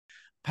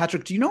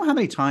Patrick, do you know how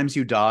many times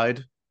you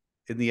died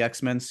in the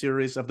X-Men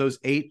series? Of those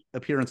 8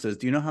 appearances,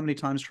 do you know how many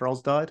times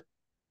Charles died?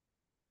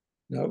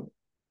 No.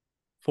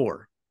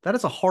 4. That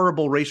is a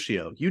horrible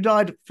ratio. You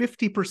died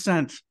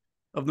 50%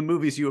 of the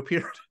movies you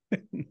appeared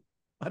in.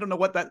 I don't know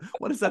what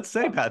does that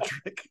say,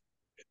 Patrick?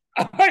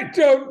 I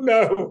don't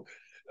know.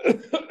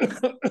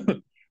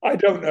 I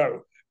don't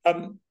know.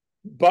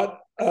 But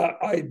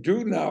I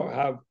do now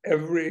have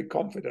every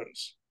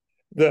confidence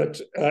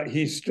that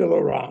he's still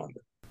around.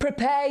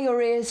 Prepare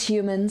your ears,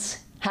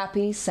 humans.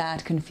 Happy,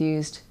 sad,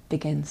 confused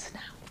begins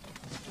now.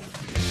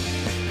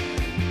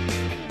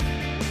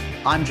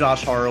 I'm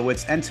Josh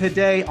Horowitz, and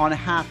today on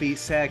Happy,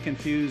 Sad,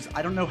 Confused,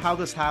 I don't know how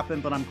this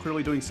happened, but I'm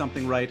clearly doing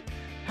something right.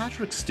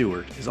 Patrick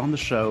Stewart is on the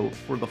show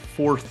for the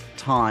 4th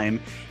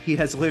time. He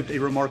has lived a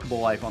remarkable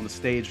life on the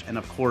stage and,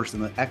 of course, in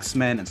the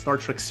X-Men and Star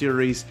Trek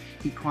series.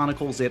 He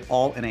chronicles it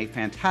all in a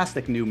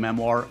fantastic new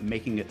memoir,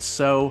 Making It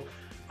So.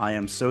 I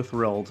am so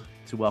thrilled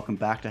to welcome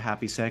back to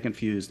Happy, Sad,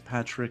 Confused,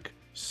 Patrick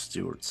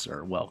Stewart,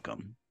 sir.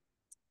 Welcome.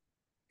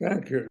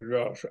 Thank you,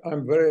 Josh.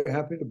 I'm very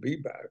happy to be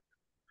back.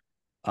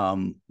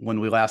 When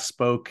we last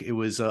spoke, it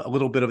was a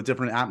little bit of a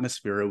different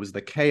atmosphere. It was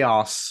the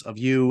chaos of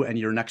you and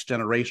your Next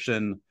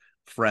Generation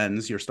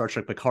friends, your Star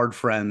Trek Picard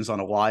friends on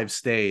a live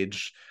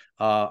stage.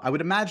 I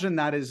would imagine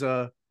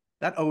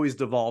that always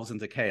devolves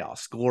into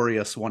chaos,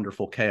 glorious,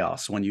 wonderful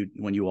chaos when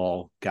you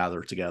all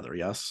gather together.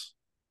 Yes.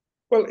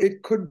 Well,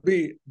 it could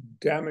be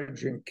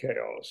damaging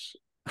chaos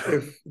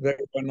if they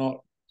were not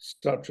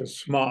such a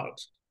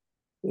smart,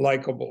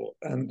 likable,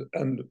 and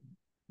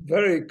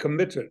very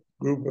committed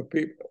group of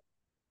people.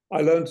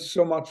 I learned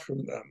so much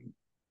from them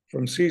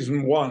from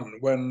season 1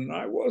 when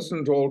I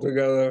wasn't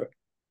altogether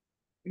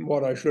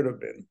what I should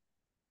have been.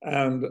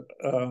 And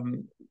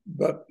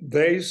but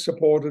they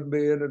supported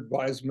me and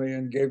advised me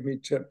and gave me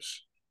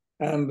tips,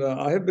 and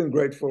I have been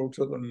grateful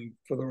to them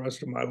for the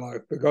rest of my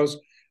life because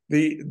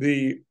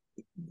the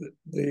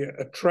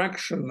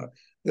attraction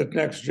that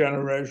Next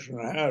Generation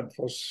had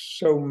for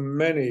so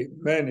many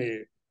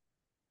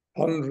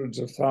hundreds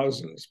of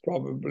thousands,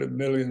 probably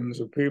millions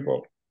of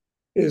people,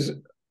 is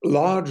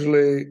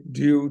largely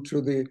due to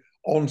the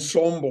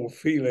ensemble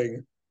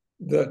feeling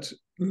that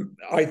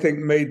I think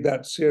made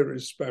that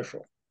series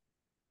special.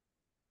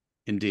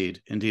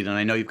 Indeed. And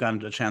I know you've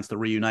gotten a chance to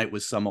reunite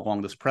with some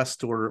along this press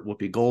tour,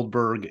 Whoopi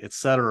Goldberg,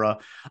 etc.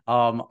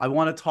 I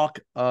want to talk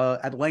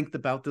at length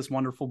about this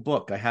wonderful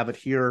book. I have it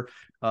here,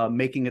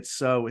 Making It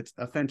So. It's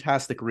a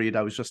fantastic read.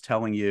 I was just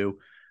telling you.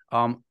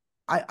 I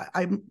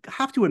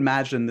have to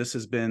imagine this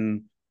has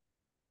been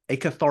a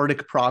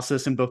cathartic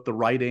process in both the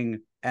writing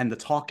and the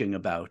talking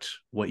about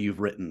what you've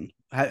written.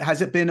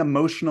 Has it been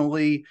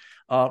emotionally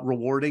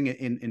rewarding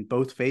in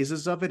both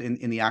phases of it,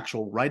 in the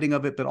actual writing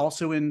of it, but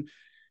also in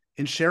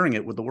sharing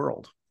it with the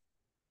world?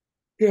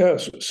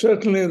 Yes,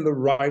 certainly in the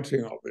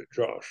writing of it,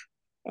 Josh,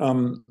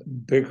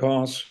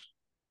 because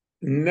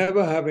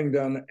never having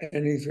done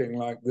anything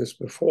like this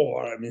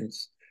before, I mean,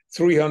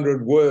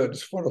 300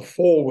 words for a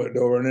foreword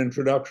or an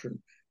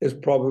introduction is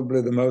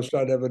probably the most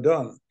I'd ever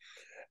done.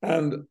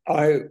 And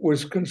I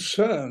was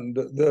concerned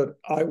that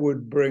I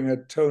would bring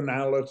a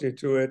tonality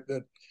to it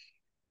that,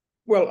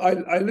 well,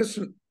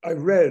 I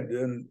read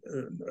and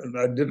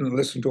I didn't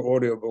listen to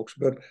audiobooks,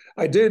 but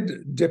I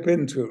did dip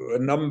into a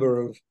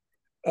number of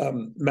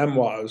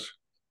memoirs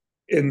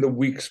in the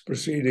weeks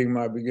preceding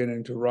my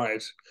beginning to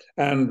write.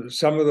 And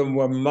some of them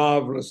were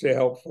marvelously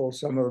helpful,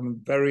 some of them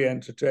very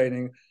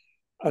entertaining,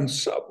 and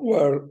some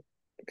were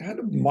kind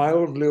of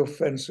mildly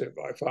offensive,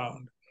 I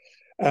found.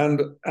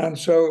 And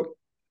so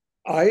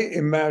I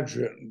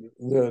imagined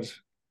that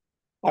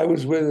I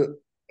was with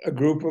a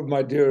group of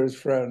my dearest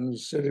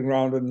friends sitting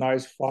around a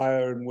nice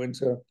fire in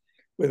winter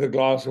with a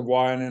glass of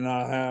wine in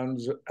our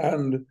hands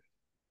and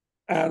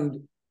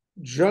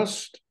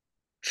just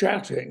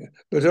chatting,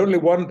 but only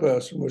one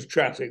person was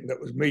chatting,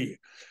 that was me.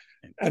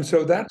 And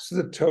so that's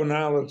the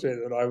tonality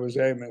that I was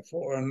aiming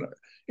for, and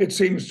it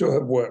seems to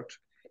have worked.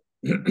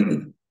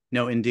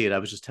 No, indeed. I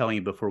was just telling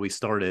you before we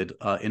started,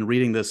 in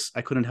reading this,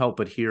 I couldn't help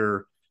but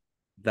hear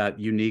that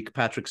unique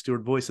Patrick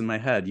Stewart voice in my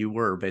head. You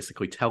were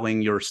basically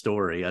telling your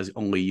story as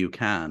only you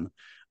can.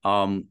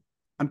 I'm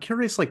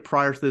curious, like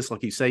prior to this,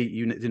 like you say,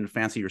 you didn't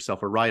fancy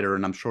yourself a writer,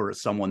 and I'm sure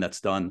as someone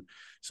that's done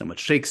so much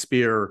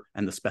Shakespeare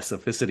and the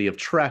specificity of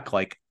Trek,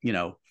 like,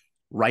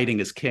 writing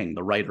is king,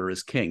 the writer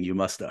is king. You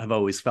must have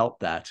always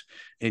felt that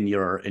in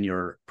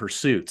your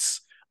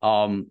pursuits.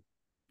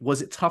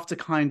 Was it tough to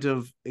kind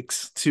of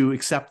to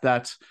accept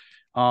that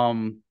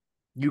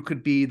you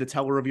could be the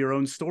teller of your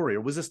own story,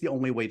 or was this the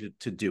only way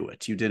to do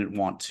it? You didn't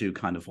want to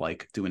kind of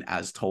like do an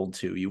as told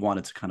to. You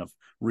wanted to kind of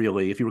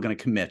really, if you were going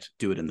to commit,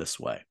 do it in this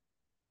way.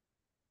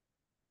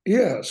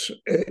 Yes,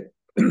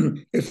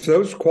 if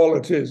those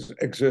qualities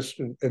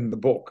existed in the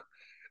book,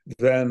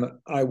 then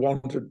I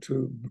wanted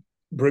to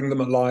bring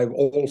them alive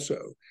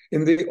also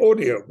in the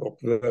audiobook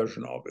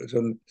version of it.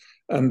 And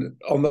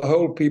on the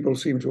whole, people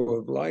seem to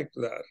have liked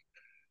that.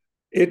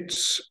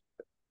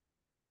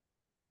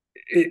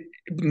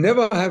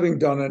 Never having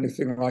done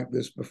anything like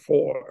this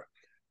before,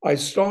 I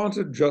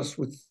started just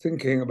with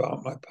thinking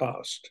about my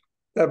past.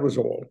 That was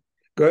all.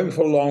 Going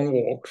for long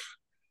walks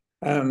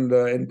and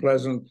in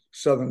pleasant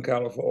Southern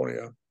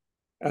California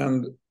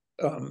and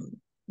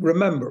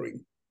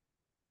remembering.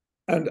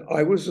 And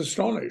I was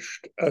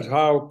astonished at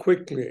how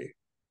quickly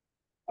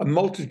a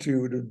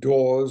multitude of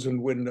doors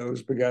and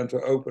windows began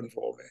to open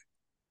for me.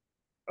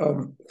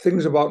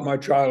 Things about my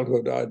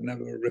childhood I'd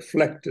never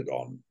reflected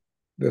on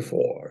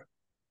before.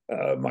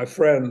 My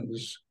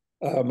friends,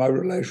 my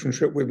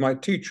relationship with my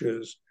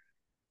teachers,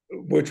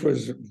 which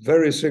was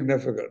very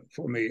significant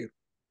for me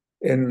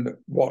in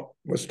what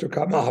was to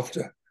come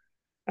after.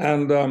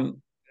 And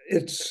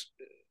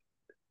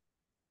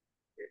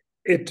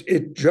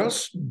it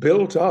just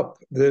built up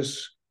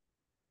this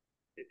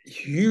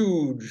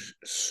huge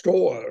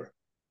store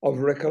of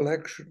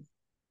recollection.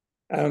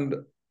 And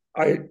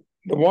the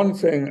one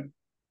thing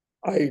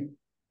I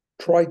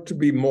tried to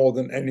be more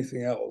than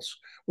anything else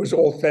was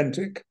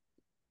authentic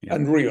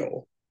and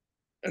real,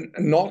 and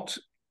not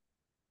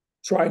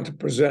trying to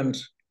present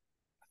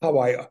how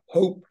I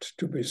hoped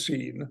to be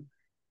seen,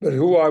 but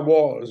who I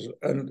was,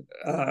 and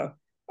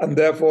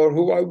therefore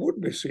who I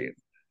would be seen.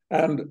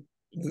 And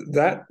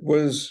that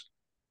was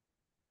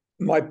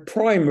my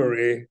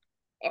primary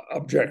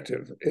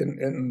objective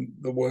in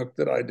the work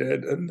that I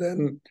did. And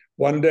then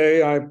one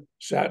day I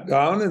sat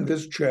down in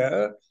this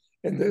chair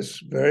in this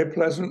very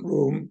pleasant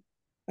room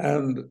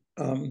and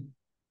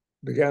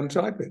began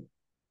typing.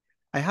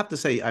 I have to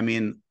say, I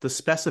mean, the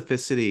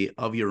specificity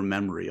of your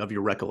memory, of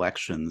your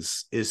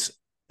recollections is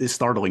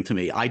startling to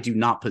me. I do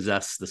not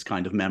possess this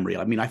kind of memory.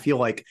 I mean, I feel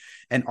like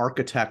an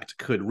architect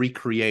could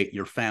recreate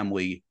your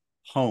family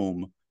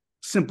home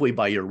simply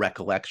by your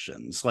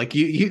recollections. Like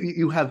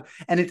you have,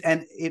 and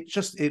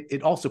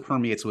it also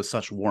permeates with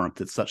such warmth,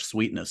 it's such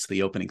sweetness,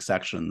 the opening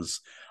sections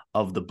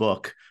of the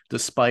book,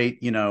 despite,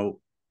 you know,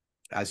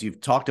 as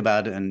you've talked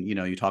about, and, you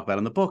know, you talk about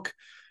in the book,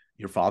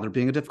 your father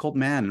being a difficult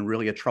man and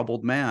really a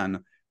troubled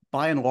man.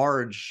 By and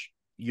large,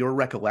 your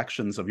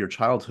recollections of your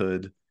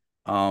childhood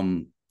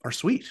are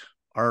sweet,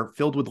 are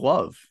filled with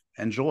love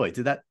and joy.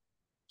 Did that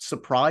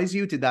surprise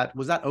you?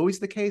 Was that always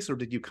the case, or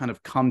did you kind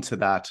of come to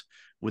that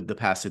with the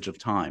passage of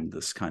time,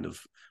 this kind of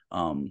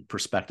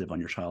perspective on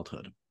your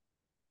childhood?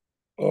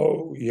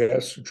 Oh,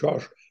 yes,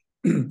 Josh.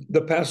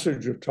 The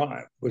passage of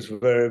time was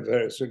very,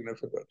 very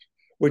significant,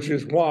 which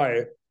is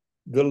why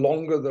the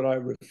longer that I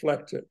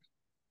reflected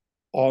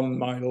on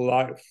my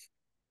life,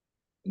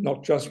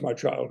 not just my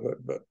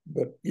childhood,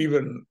 but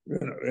even, you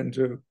know,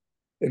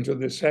 into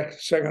the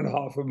second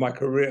half of my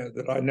career,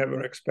 that I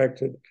never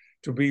expected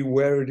to be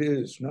where it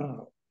is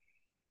now.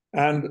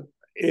 And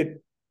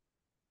it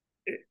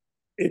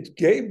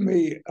gave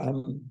me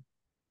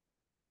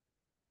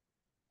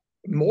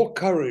more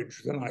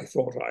courage than I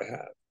thought I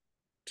had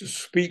to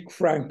speak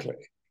frankly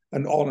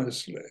and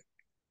honestly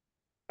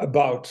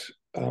about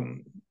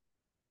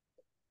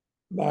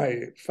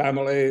my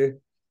family,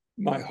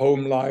 my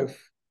home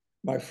life,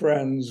 my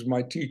friends,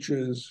 my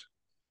teachers,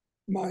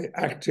 my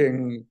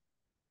acting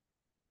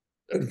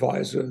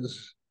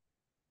advisors,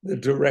 the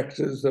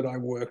directors that I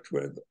worked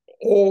with,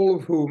 all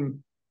of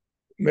whom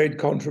made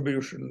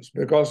contributions,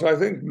 because I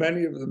think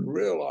many of them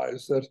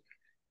realized that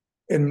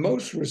in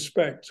most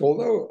respects,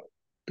 although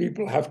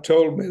people have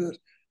told me that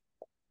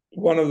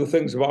one of the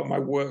things about my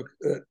work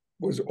that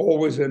was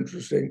always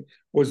interesting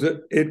was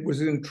that it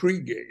was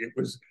intriguing.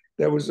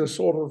 There was a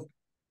sort of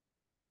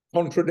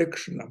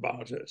contradiction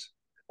about it.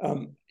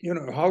 You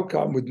know, how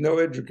come with no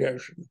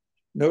education,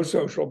 no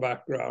social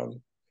background,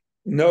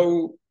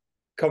 no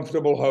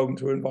comfortable home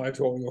to invite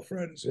all your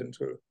friends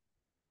into,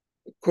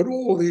 could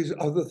all these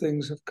other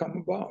things have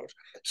come about?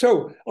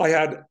 So I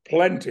had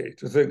plenty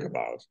to think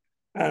about.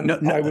 And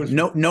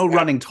no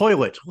running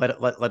toilet,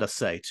 let us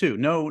say, too.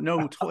 No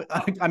toilet.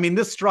 I mean,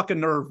 this struck a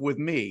nerve with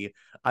me.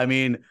 I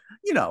mean,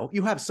 you know,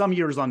 you have some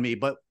years on me,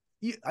 but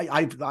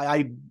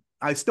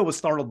I still was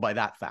startled by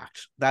that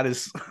fact. That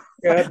is,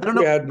 we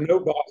had no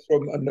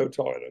bathroom and no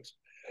toilet,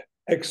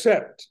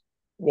 except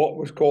what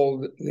was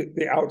called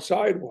the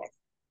outside one.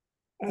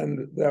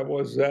 And there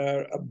was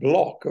a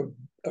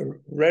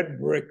red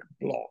brick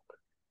block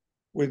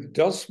with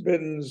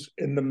dustbins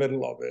in the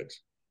middle of it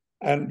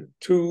and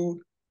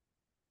two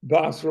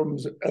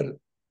bathrooms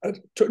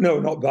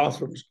not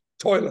bathrooms,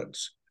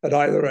 toilets at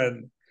either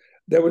end.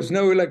 There was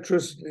no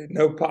electricity,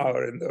 no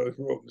power in those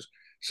rooms.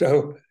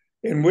 So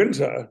in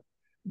winter,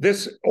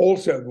 this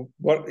also,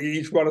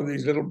 each one of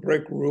these little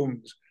brick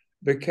rooms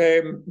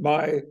became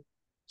my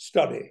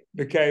study,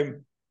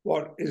 became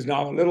what is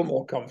now a little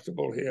more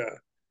comfortable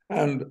here.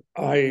 And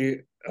I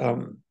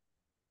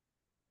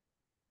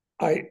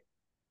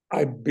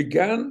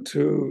began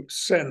to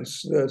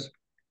sense that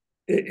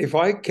if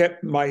I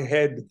kept my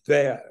head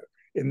there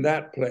in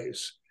that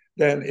place,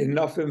 then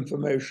enough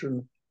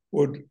information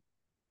would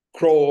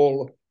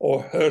crawl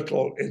or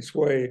hurtle its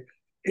way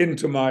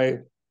into my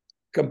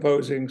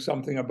composing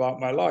something about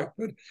my life.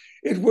 But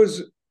it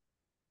was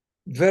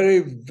very,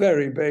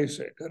 very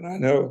basic. And I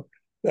know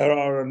there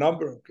are a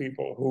number of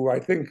people who I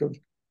think have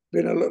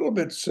been a little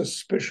bit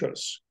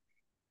suspicious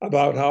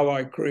about how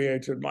I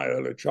created my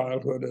early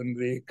childhood and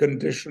the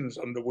conditions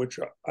under which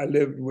I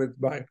lived with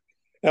my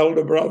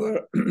elder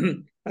brother,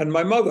 and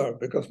my mother,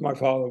 because my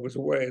father was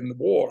away in the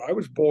war. I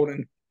was born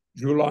in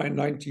July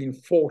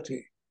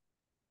 1940.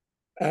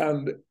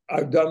 And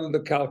I've done the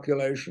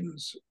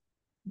calculations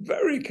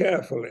very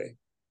carefully.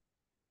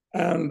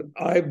 And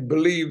I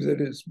believe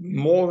that it's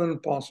more than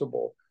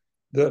possible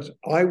that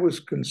I was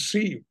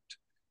conceived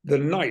the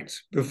night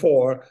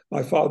before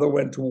my father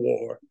went to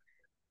war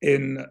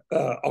in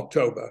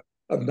October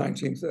of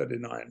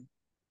 1939.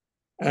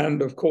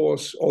 And of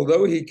course,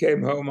 although he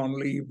came home on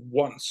leave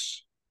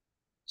once,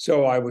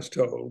 so I was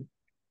told,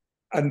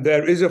 and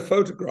there is a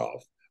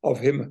photograph of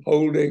him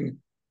holding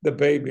the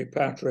baby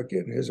Patrick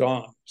in his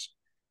arms,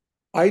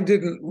 I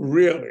didn't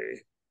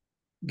really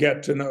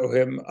get to know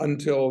him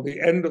until the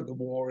end of the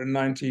war in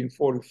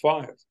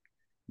 1945,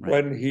 right,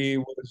 when he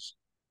was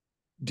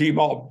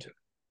demobbed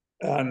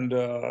and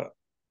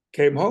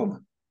came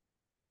home.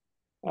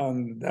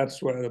 And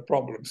that's where the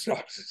problem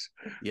started.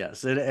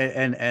 Yes,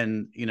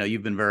 and you know,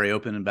 you've been very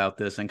open about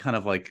this, and kind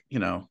of like, you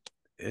know,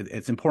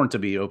 it's important to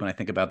be open, I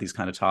think, about these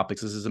kind of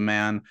topics. This is a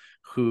man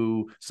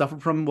who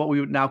suffered from what we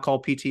would now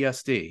call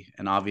PTSD,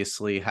 and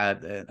obviously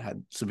had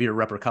severe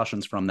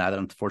repercussions from that.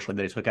 And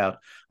unfortunately, they took out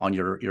on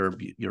your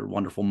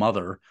wonderful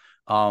mother.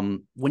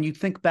 When you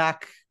think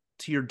back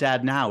to your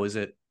dad now, is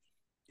it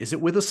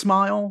with a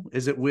smile?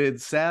 Is it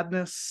with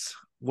sadness?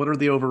 What are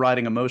the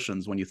overriding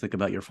emotions when you think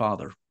about your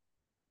father?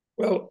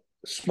 Well,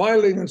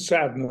 smiling and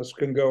sadness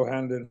can go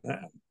hand in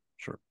hand.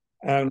 Sure.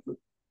 And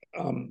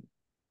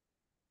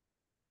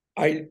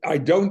I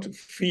don't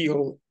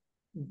feel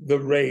the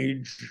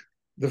rage,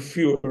 the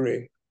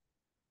fury,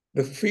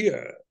 the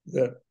fear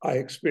that I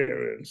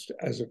experienced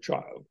as a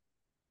child.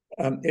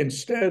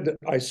 Instead,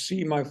 I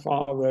see my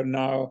father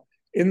now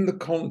in the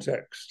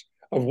context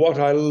of what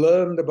I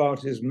learned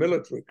about his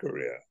military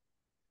career,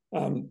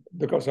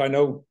 because I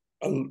know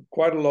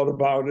quite a lot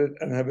about it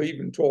and have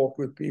even talked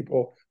with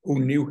people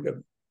who knew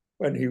him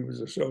when he was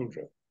a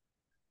soldier,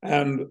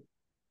 and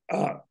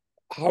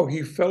how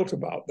he felt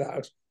about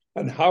that,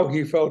 and how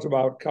he felt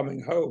about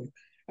coming home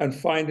and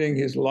finding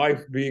his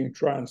life being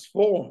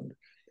transformed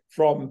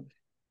from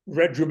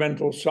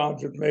regimental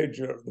sergeant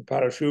major of the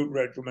parachute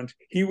regiment.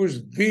 He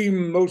was the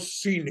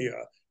most senior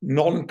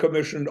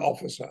non-commissioned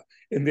officer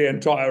in the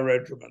entire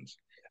regiment,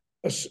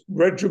 a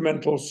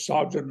regimental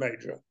sergeant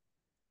major.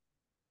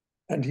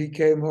 And he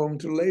came home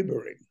to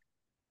laboring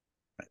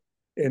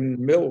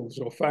in mills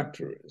or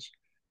factories.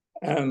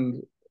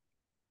 And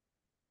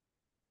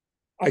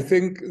I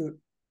think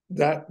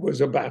that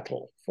was a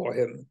battle for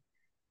him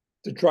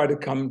to try to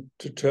come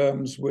to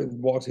terms with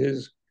what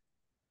his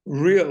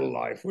real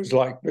life was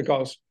like,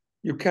 because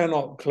you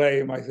cannot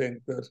claim, I think,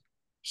 that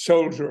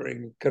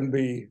soldiering can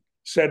be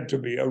said to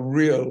be a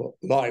real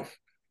life,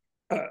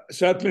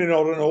 certainly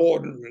not an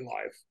ordinary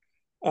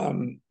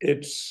life.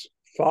 It's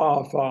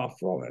far, far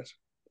from it.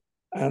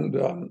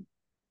 And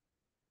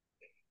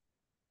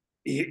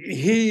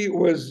he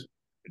was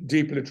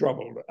deeply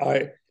troubled.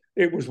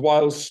 It was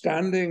while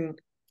standing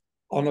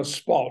on a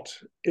spot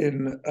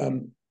in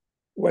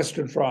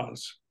Western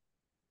France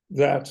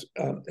that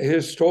a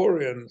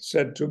historian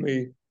said to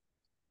me,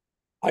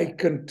 I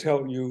can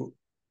tell you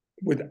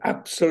with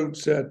absolute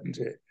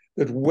certainty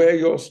that where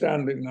you're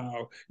standing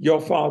now,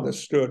 your father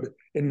stood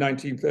in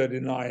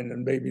 1939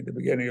 and maybe the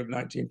beginning of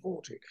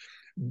 1940,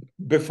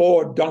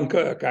 before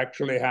Dunkirk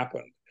actually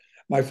happened.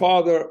 My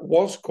father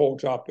was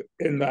caught up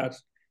in that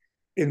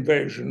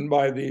invasion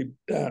by the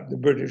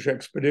British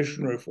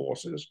Expeditionary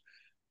Forces,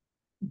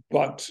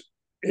 but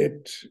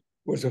it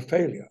was a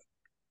failure.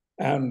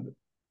 And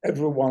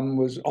everyone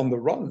was on the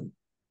run,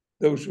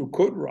 those who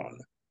could run,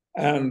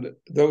 and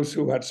those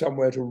who had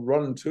somewhere to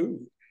run to.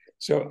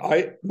 So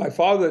my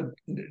father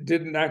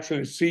didn't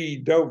actually see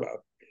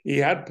Dover. He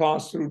had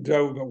passed through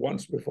Dover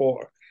once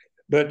before,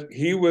 but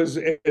he was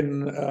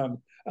in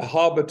a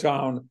harbor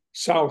town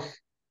south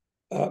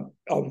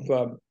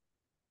of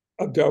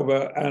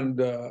Dover,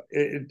 and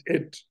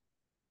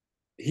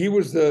he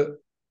was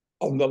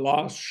on the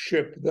last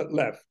ship that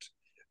left.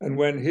 And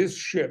when his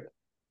ship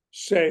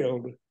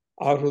sailed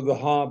out of the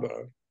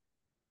harbor,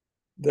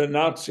 the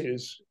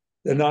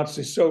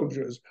Nazi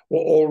soldiers were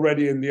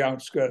already in the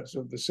outskirts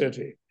of the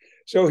city.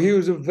 So he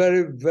was a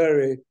very,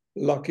 very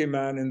lucky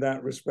man in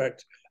that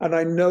respect. And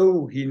I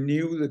know he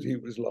knew that he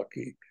was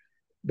lucky,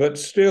 but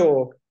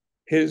still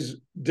his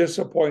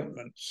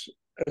disappointments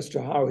as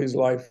to how his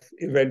life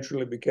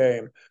eventually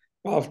became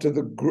after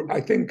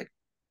I think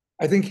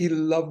he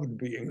loved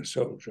being a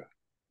soldier.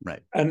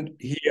 Right. And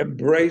he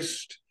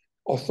embraced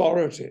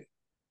authority.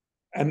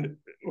 And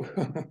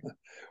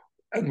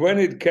and when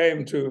it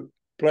came to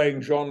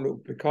playing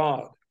Jean-Luc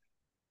Picard,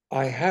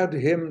 I had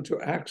him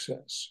to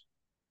access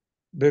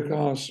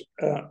because,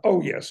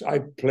 oh yes, I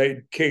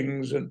played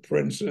kings and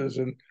princes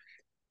and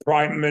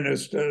prime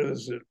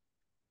ministers.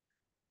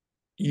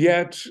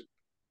 Yet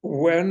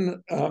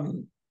when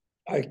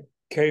I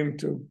came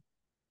to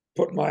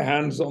put my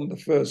hands on the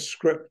first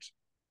script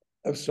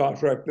of Star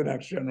Trek: The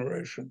Next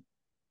Generation,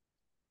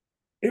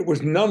 it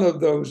was none of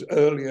those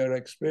earlier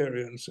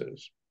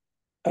experiences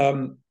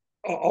of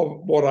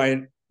what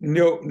I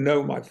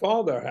No, my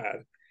father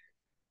had,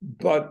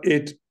 but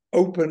it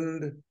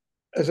opened,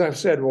 as I've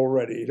said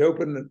already, it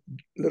opened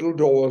little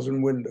doors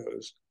and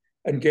windows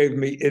and gave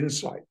me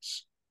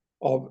insights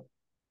of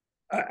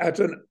as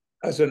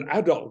an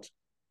adult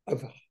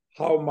of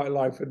how my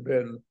life had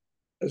been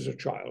as a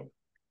child.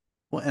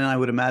 Well, and I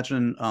would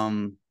imagine,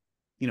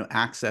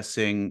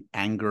 accessing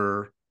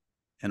anger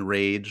and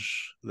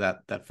rage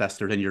that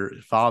festered in your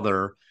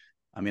father.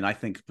 I mean, I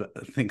think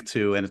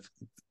too, and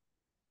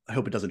I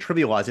hope it doesn't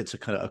trivialize it to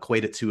kind of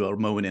equate it to a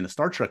moment in a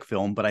Star Trek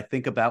film, but I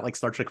think about like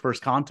Star Trek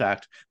First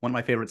Contact, one of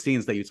my favorite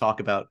scenes that you talk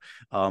about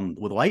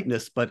with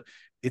lightness, but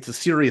it's a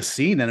serious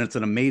scene and it's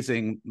an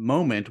amazing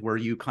moment where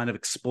you kind of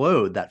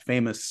explode, that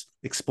famous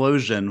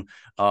explosion.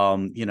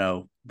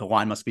 The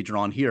line must be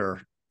drawn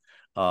here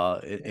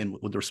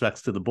with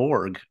respects to the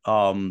Borg.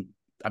 I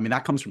mean,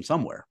 that comes from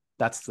somewhere.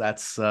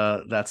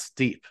 That's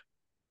deep.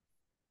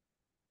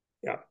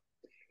 Yeah,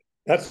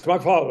 that's my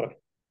father.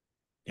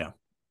 Yeah.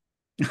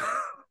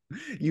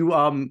 You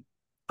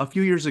a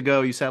few years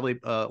ago, you sadly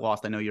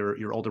lost, I know,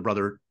 your older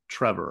brother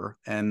Trevor,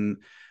 and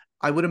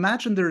I would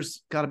imagine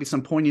there's got to be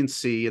some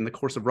poignancy in the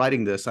course of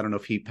writing this. I don't know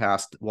if he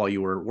passed while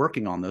you were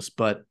working on this,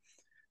 but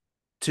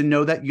to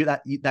know that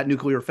that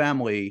nuclear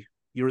family,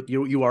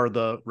 you are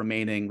the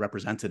remaining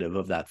representative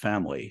of that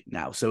family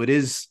now. So it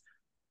is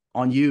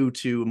on you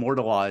to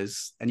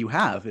immortalize, and you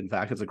have, in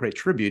fact, it's a great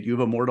tribute. You've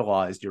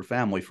immortalized your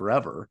family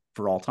forever,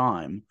 for all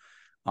time.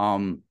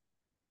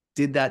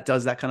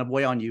 Does that kind of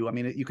weigh on you? I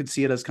mean, you could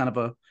see it as kind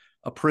of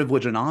a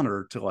privilege and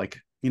honor to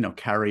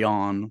carry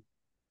on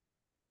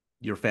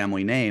your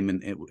family name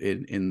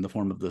in the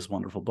form of this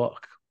wonderful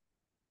book.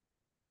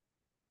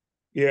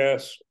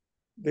 Yes,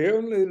 the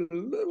only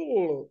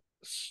little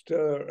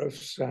stir of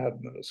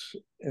sadness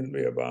in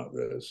me about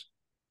this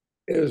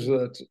is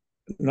that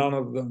none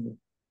of them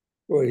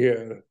were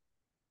here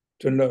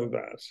to know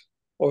that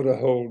or to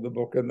hold the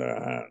book in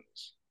their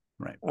hands.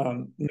 Right.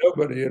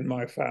 Nobody in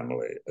my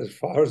family, as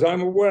far as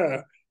I'm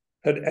aware,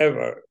 had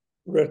ever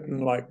written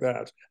like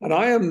that. And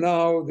I am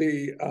now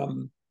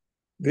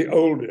the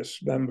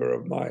oldest member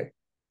of my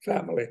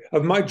family,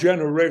 of my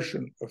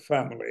generation of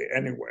family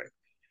anyway.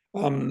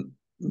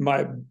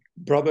 My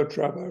brother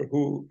Trevor,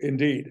 who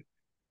indeed,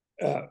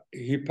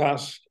 he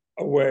passed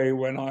away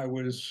when I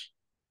was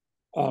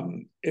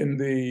in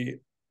the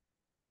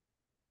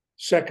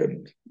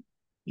second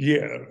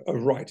year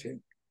of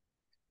writing.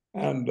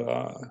 And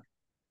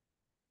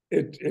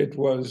it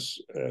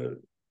was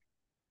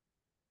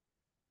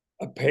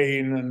a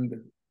pain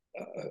and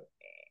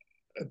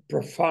a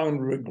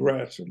profound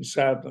regret and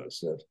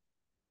sadness that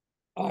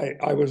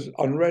I was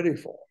unready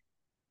for.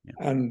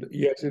 Yeah. And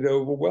yet it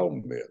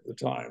overwhelmed me at the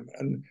time.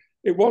 And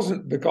it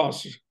wasn't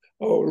because,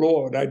 oh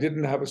Lord, I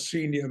didn't have a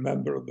senior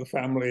member of the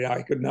family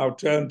I could now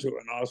turn to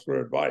and ask for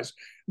advice.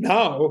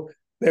 Now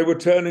they were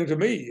turning to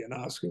me and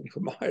asking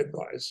for my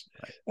advice.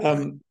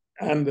 Right.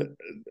 And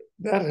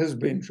that has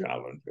been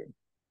challenging.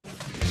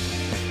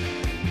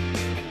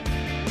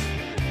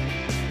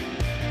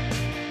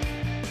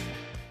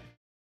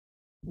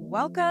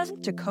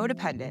 Welcome to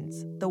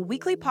Codependence, the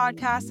weekly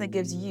podcast that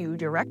gives you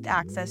direct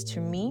access to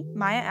me,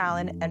 Maya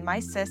Allen, and my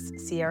sis,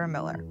 Sierra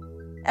Miller.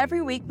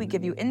 Every week, we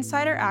give you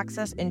insider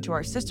access into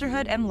our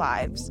sisterhood and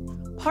lives.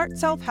 Part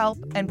self-help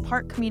and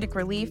part comedic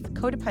relief,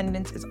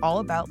 Codependence is all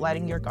about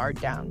letting your guard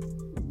down.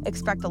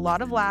 Expect a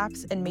lot of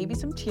laughs and maybe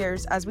some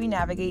tears as we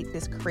navigate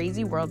this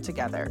crazy world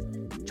together.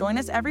 Join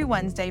us every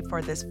Wednesday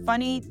for this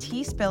funny,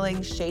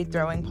 tea-spilling,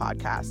 shade-throwing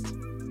podcast.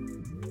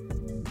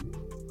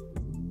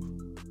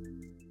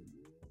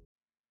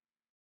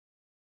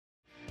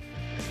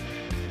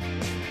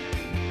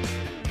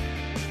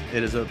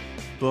 It is a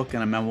book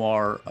and a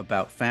memoir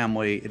about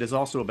family. It is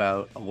also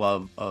about a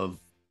love of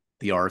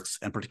the arts,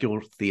 and particular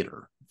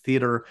theater.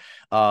 Theater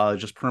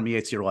just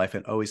permeates your life.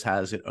 It always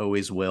has. It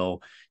always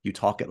will. You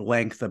talk at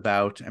length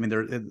about, I mean,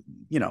 there,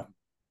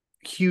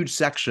 huge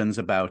sections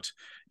about,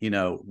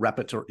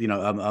 repertoire,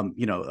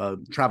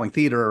 traveling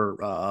theater,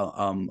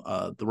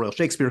 the Royal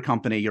Shakespeare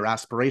Company, your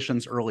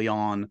aspirations early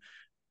on.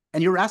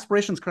 And your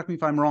aspirations, correct me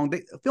if I'm wrong,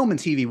 film and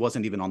TV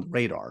wasn't even on the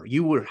radar.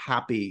 You were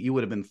happy. You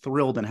would have been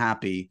thrilled and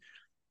happy.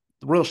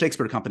 The Royal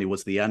Shakespeare Company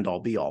was the end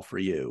all be all for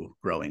you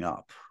growing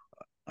up,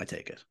 I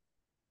take it.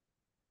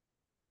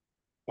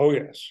 Oh,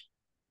 yes.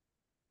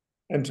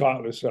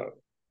 Entirely so.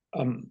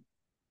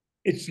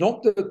 It's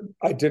not that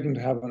I didn't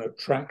have an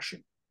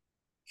attraction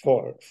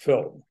for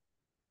film.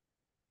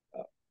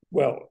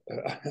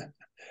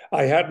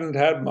 I hadn't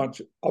had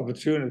much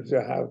opportunity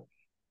to have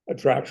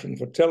attraction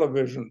for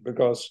television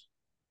because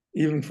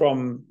even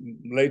from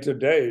later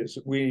days,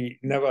 we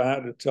never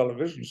had a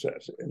television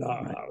set in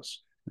our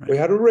house. Right. We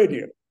had a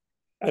radio.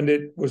 And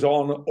it was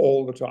on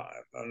all the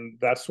time. And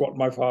that's what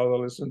my father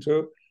listened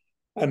to.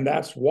 And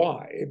that's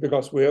why,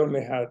 because we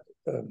only had,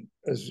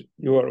 as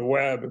you are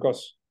aware,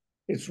 because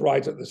it's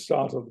right at the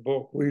start of the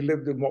book, we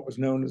lived in what was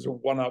known as a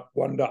one up,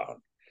 one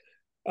down,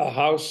 a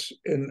house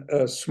in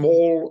a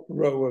small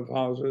row of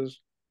houses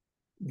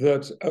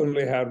that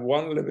only had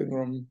one living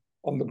room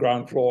on the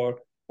ground floor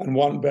and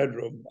one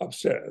bedroom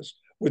upstairs.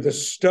 with a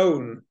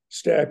stone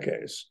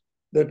staircase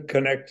that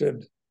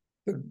connected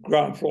the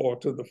ground floor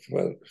to the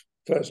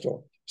first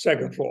or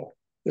second floor.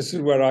 This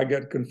is where I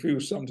get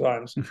confused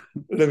sometimes,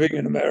 living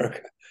in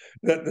America.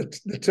 That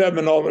the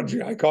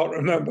terminology I can't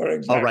remember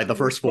exactly. Oh, right, the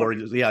first floor.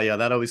 Yeah,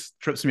 that always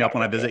trips me up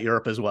when I visit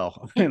Europe as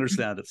well. I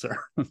understand it, sir.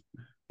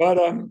 But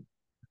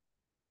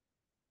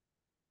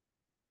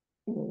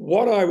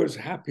what I was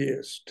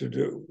happiest to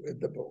do in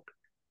the book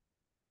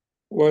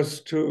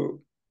was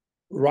to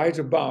write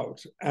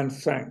about and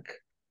thank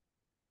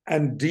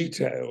and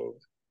detail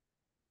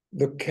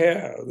the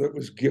care that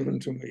was given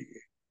to me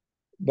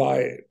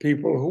by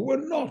people who were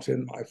not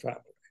in my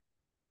family.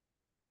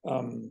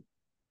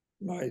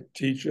 My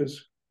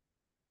teachers,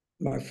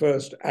 my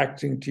first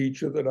acting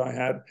teacher that I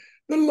had,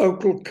 the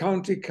local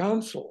county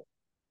council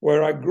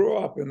where I grew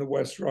up in the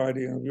West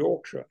Riding of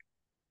Yorkshire.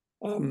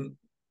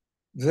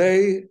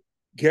 They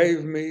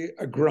gave me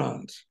a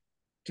grant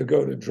to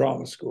go to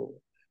drama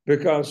school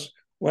because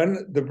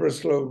when the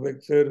Bristol Old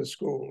Theatre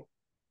School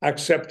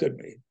accepted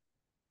me,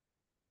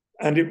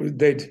 and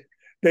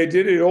they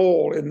did it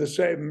all in the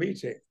same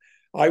meeting.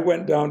 I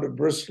went down to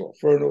Bristol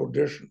for an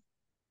audition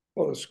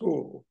for the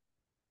school,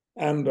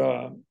 and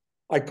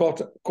I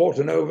caught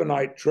an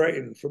overnight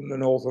train from the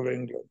north of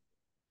England.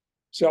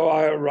 So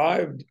I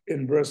arrived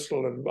in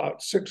Bristol at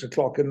about 6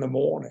 o'clock in the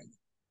morning,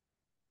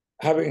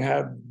 having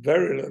had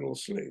very little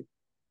sleep,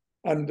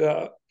 and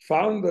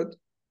found that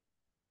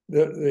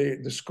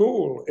the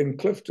school in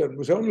Clifton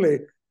was only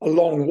a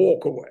long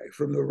walk away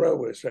from the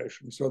railway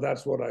station. So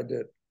that's what I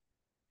did.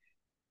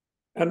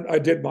 And I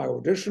did my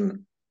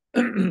audition,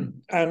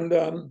 and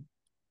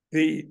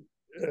the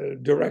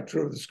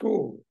director of the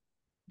school,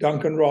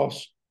 Duncan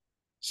Ross,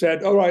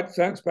 said, "All right,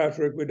 thanks,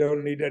 Patrick. We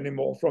don't need any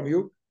more from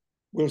you.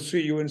 We'll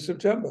see you in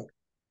September."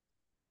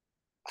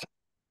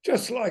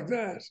 Just like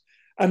that.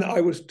 And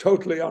I was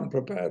totally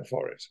unprepared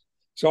for it.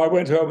 So I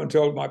went home and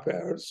told my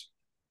parents,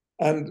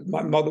 and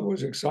my mother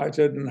was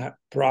excited and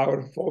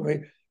proud for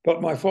me.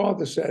 But my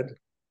father said,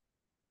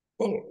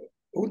 "Well,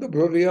 who the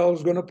bloody hell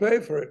is going to pay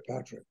for it,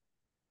 Patrick?"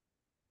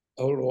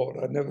 Oh, Lord,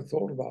 I'd never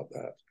thought about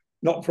that.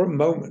 Not for a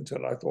moment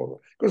had I thought of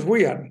it. Because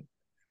we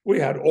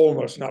had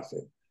almost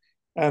nothing.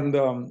 And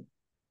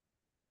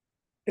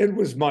it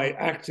was my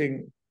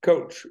acting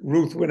coach,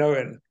 Ruth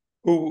Winowen,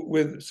 who,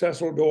 with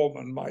Cecil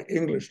Dorman, my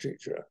English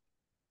teacher,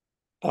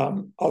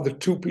 are the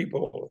two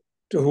people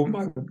to whom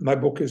my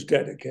book is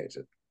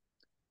dedicated.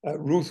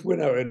 Ruth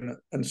Winowen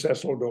and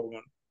Cecil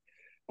Dorman.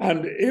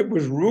 And it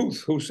was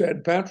Ruth who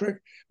said,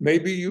 "Patrick,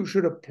 maybe you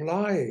should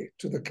apply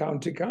to the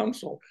county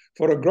council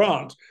for a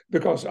grant,"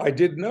 because I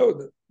did know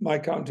that my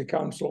county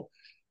council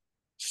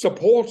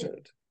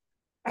supported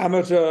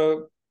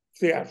amateur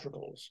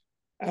theatricals.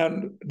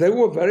 And they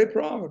were very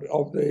proud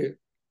of the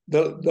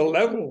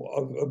level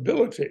of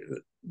ability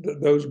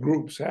that those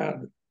groups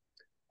had.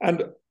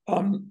 And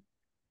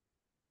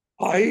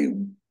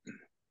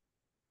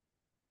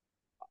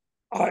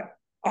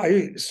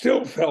I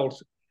still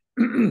felt,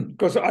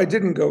 because I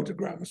didn't go to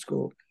grammar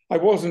school, I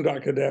wasn't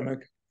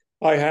academic.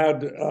 I'd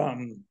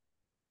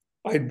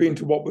been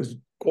to what was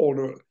called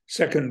a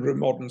secondary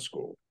modern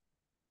school,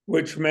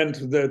 which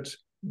meant that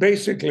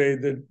basically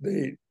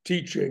the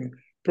teaching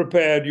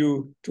prepared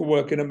you to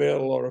work in a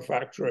mill or a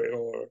factory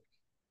or,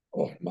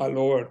 oh my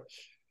Lord,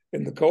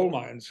 in the coal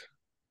mines.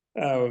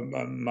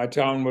 My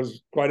town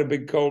was quite a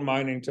big coal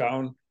mining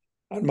town,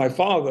 and my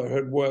father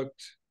had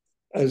worked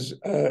as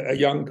a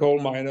young coal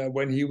miner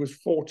when he was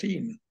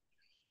 14.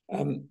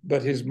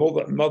 But his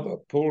mother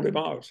pulled him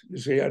out. You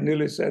see, I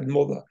nearly said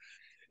mother.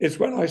 It's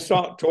when I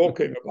start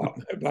talking about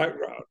my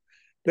background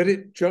that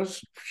it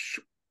just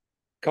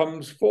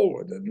comes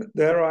forward, and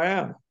there I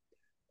am,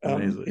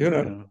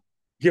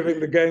 giving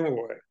the game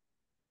away.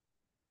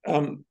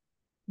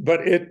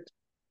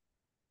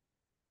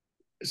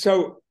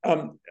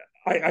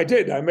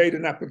 I made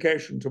an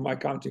application to my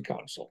county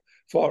council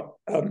for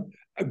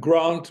a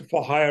grant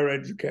for higher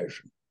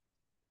education.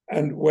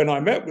 And when I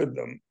met with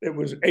them, it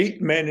was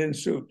 8 men in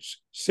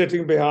suits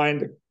sitting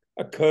behind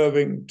a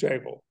curving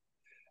table.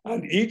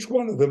 And each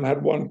one of them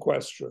had one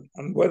question.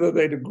 And whether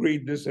they'd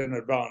agreed this in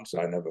advance,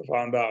 I never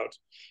found out.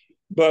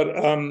 But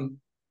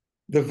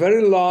the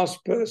very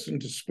last person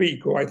to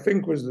speak, who I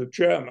think was the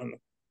chairman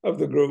of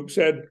the group,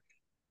 said,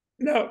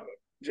 "Now,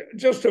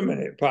 just a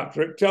minute,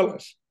 Patrick, tell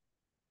us.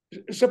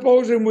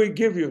 Supposing we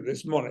give you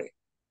this money,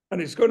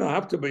 and it's going to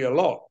have to be a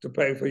lot to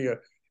pay for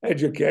your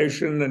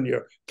education and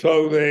your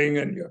clothing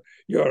and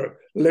your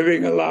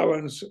living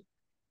allowance.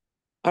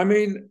 I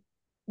mean,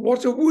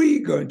 what are we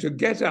going to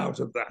get out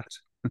of that?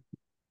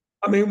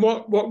 I mean,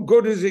 what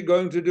good is it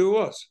going to do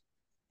us?"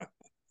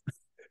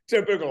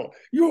 Typical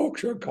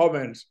Yorkshire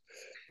comments.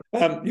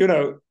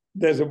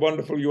 There's a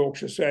wonderful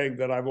Yorkshire saying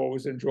that I've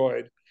always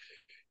enjoyed.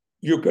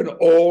 You can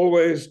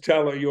always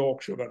tell a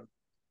Yorkshireman,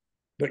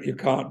 but you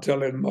can't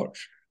tell him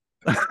much.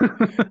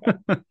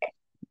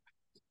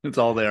 It's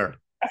all there.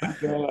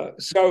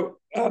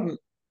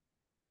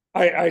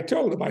 I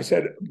told them, I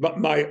said, but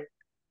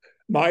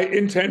my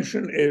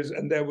intention is,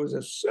 and there was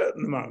a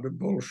certain amount of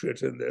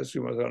bullshit in this,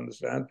 you must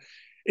understand,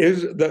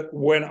 is that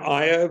when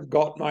I have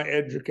got my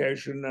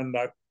education and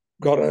I've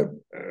got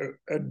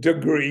a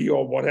degree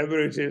or whatever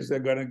it is they're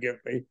going to give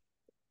me,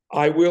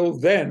 I will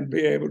then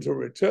be able to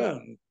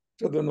return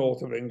to the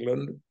north of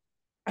England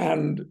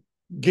and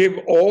give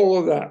all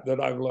of that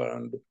I've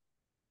learned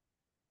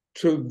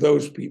to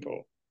those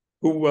people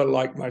who were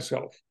like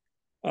myself.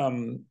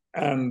 And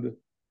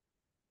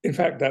in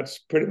fact, that's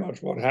pretty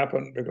much what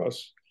happened,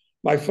 because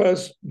my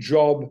first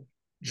job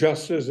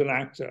just as an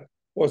actor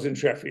was in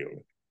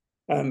Sheffield.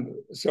 And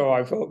so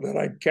I felt that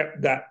I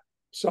kept that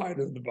side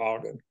of the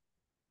bargain.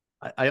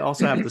 I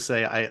also have to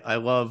say, I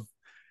love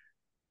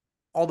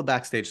all the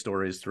backstage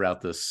stories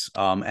throughout this,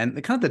 and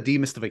the kind of the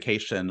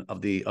demystification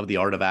of the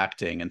art of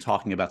acting, and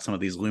talking about some of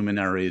these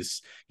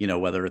luminaries,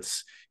 whether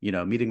it's,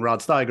 meeting Rod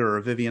Steiger or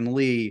Vivian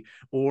Leigh,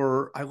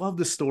 or I love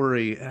the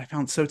story, and I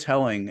found so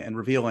telling and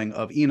revealing,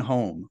 of Ian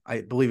Holm.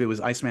 I believe it was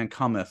Iceman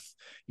Cometh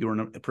you were in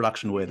a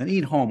production with, and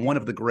Ian Holm, one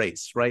of the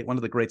greats, right? One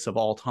of the greats of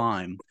all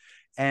time.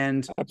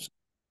 And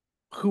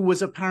who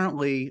was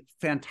apparently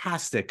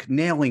fantastic,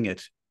 nailing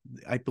it,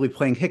 I believe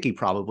playing Hickey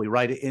probably,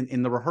 right,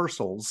 in the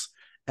rehearsals.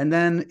 And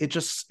then it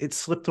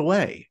slipped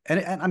away.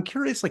 And I'm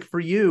curious, like, for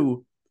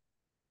you,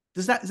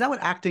 is that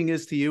what acting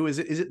is to you? Is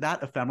it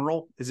that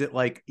ephemeral? Is it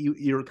like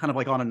you're kind of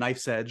like on a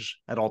knife's edge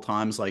at all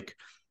times, like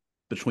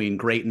between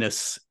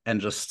greatness and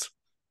just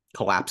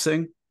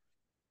collapsing?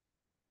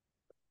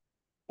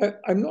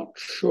 I'm not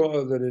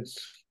sure that it's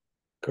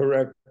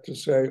correct to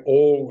say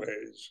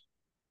always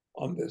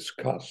on this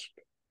cusp.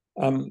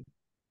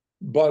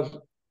 But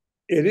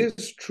it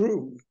is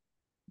true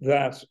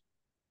that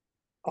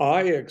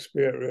I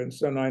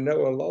experienced, and I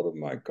know a lot of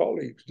my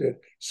colleagues did,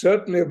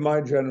 certainly of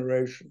my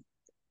generation,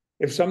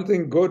 if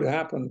something good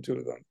happened to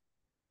them,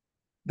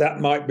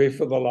 that might be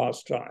for the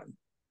last time.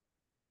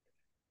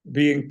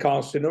 Being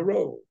cast in a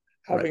role,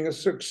 having a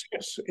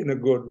success in a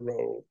good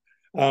role,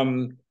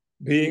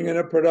 being in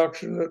a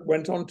production that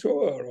went on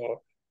tour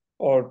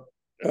or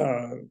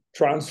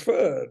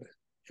transferred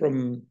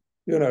from,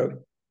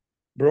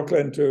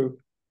 Brooklyn to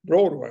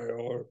Broadway,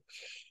 or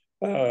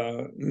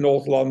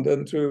North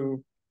London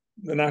to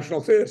the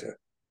National Theatre.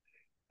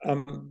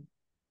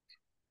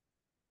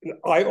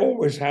 I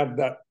always had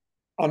that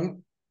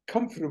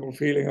uncomfortable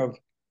feeling of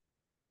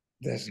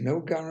there's no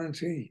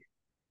guarantee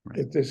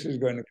that this is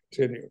going to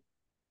continue.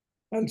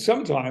 And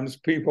sometimes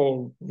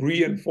people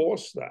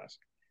reinforce that.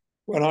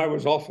 When I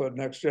was offered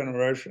Next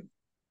Generation,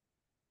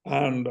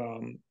 and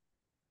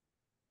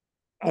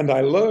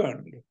I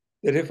learned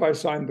that if I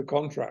signed the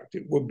contract,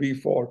 it would be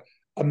for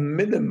a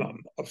minimum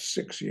of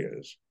 6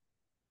 years,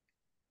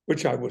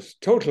 which I was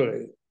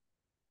totally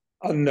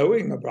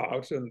unknowing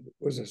about and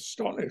was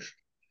astonished.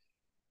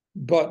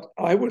 But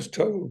I was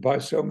told by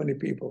so many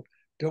people,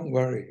 don't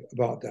worry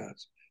about that.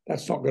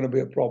 That's not going to be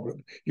a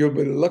problem. You'll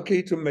be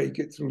lucky to make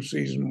it through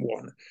season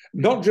 1.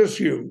 Not just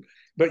you,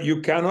 but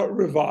you cannot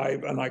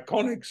revive an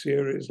iconic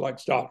series like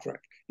Star Trek.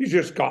 You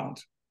just can't.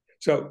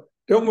 So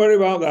don't worry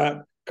about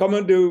that. Come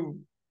and do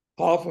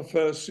half a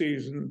first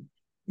season,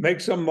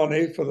 make some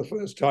money for the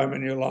first time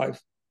in your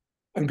life,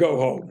 and go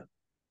home.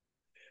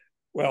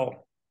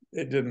 Well,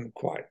 it didn't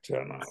quite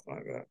turn out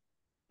like that.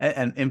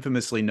 And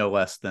infamously, no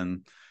less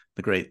than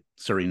the great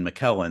Sir Ian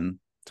McKellen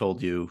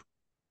told you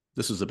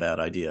this was a bad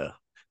idea.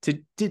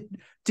 Did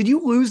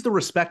you lose the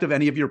respect of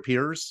any of your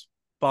peers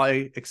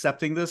by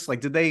accepting this?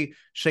 Like, did they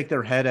shake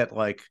their head at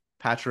like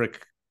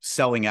Patrick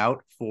selling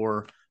out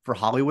for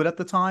Hollywood at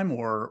the time,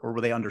 or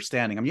were they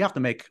understanding? I mean, you have to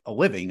make a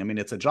living. I mean,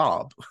 it's a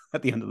job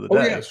at the end of the day.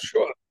 Oh, yes,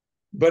 sure.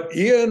 But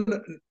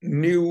Ian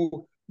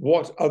knew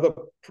what other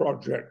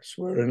projects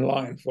were in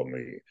line for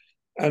me.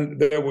 And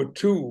there were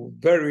 2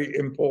 very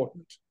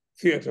important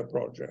theatre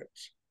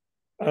projects.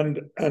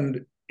 And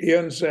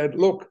Ian said,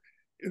 look,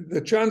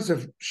 the chance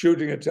of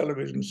shooting a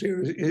television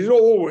series is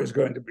always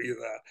going to be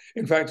there.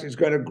 In fact, it's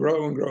going to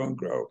grow and grow and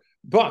grow.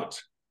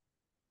 But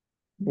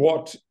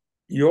what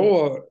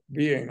you're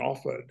being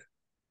offered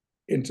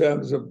in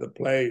terms of the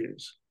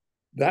plays,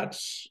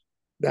 that's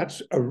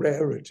a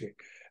rarity.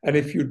 And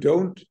if you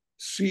don't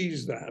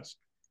seize that,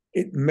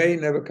 it may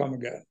never come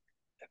again.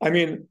 I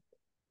mean,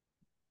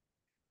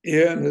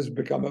 Ian has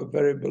become a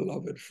very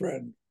beloved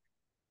friend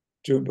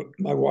to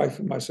my wife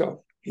and myself.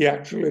 He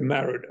actually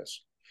married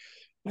us.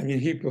 I mean,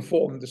 he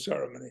performed the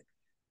ceremony,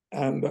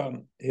 and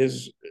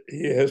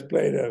he has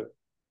played a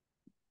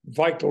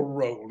vital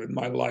role in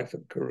my life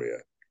and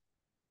career.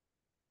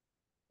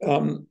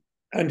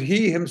 And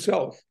he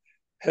himself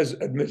has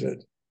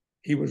admitted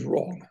he was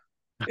wrong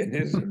in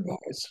his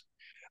advice.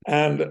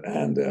 And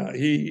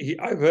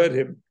I've heard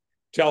him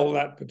tell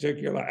that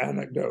particular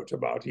anecdote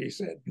about, he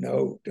said,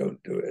 no,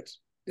 don't do it.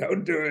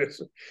 Don't do it.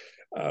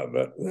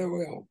 But there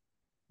we are.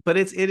 But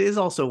it is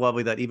also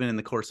lovely that even in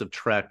the course of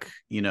Trek,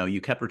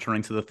 you kept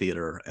returning to the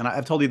theater. And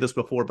I've told you this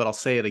before, but I'll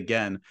say it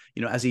again.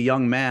 As a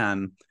young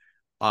man,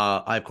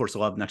 I of course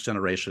loved Next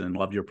Generation and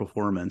loved your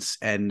performance.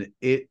 And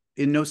it,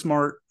 in no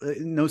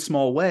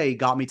small way,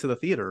 got me to the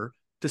theater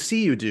to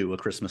see you do A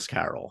Christmas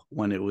Carol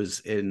when it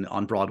was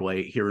on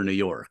Broadway here in New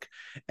York.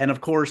 And of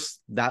course,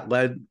 that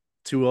led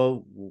to a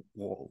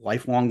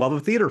lifelong love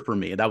of theater for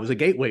me. That was a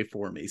gateway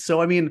for me.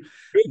 So, I mean,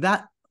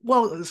 that,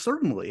 well,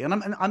 certainly. And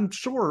I'm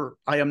sure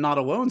I am not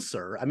alone,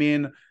 sir. I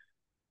mean,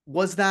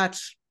 was that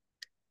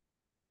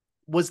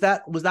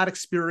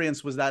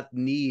experience, was that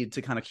need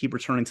to kind of keep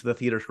returning to the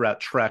theater throughout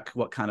Trek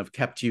what kind of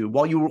kept you,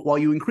 while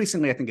you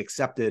increasingly, I think,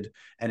 accepted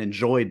and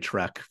enjoyed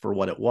Trek for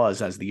what it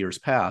was as the years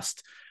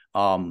passed,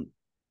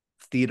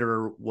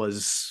 theater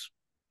was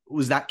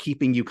that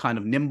keeping you kind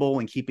of nimble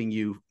and keeping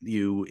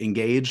you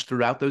engaged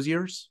throughout those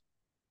years?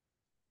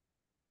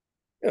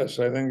 Yes,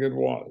 I think it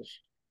was.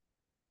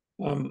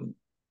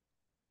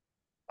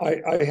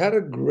 I had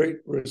a great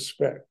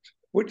respect,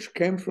 which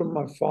came from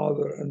my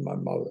father and my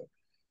mother,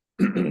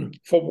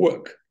 for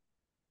work.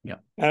 Yeah.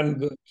 And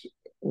the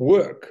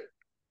work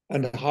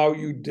and how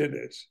you did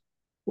it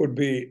would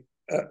be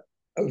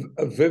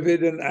a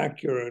vivid and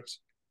accurate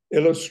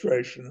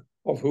illustration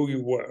of who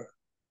you were.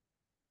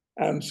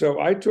 And so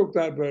I took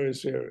that very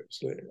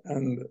seriously.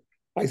 And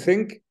I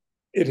think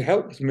it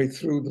helped me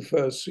through the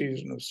first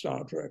season of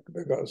Star Trek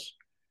because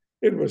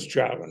it was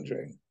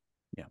challenging.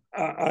 Yeah.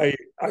 I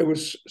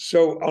was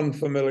so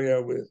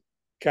unfamiliar with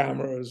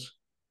cameras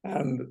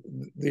and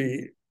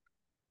the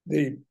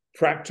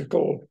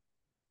practical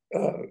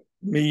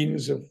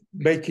means of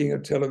making a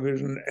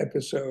television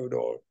episode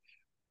or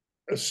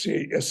a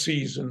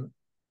season.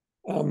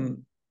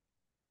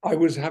 I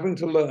was having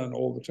to learn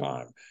all the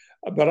time.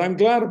 But I'm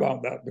glad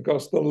about that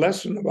because the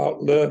lesson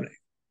about learning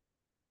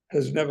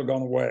has never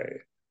gone away.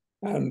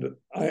 And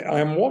I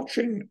am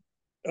watching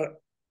the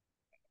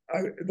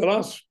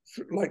last,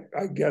 like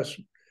I guess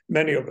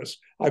many of us,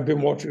 I've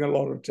been watching a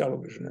lot of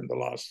television in the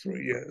last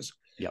 3 years.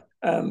 Yep.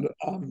 And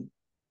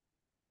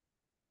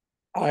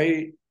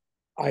I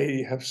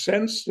have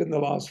sensed in the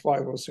last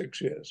 5 or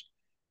 6 years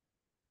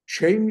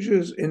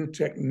changes in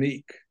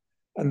technique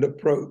and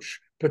approach,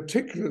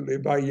 particularly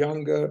by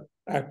younger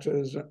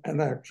actors and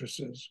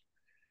actresses,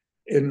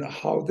 in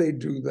how they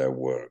do their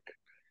work.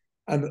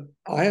 And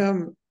I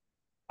am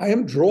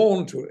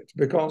drawn to it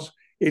because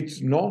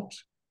it's not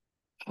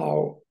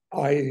how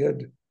I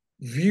had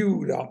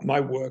viewed my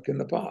work in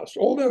the past.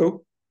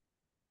 Although,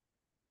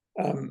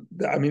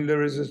 I mean,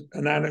 there is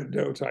an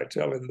anecdote I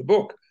tell in the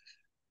book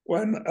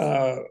when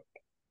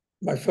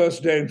my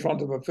first day in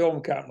front of a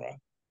film camera,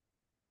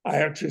 I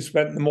actually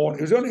spent the morning,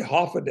 it was only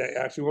half a day,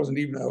 actually, it wasn't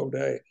even a whole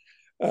day,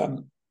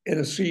 in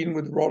a scene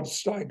with Rod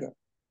Steiger,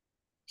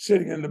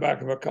 sitting in the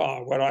back of a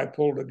car where I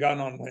pulled a gun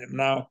on him.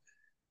 Now,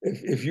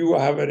 if you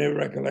have any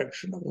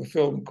recollection of a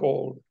film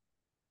called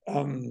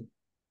On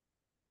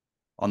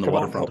the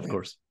Waterfront, of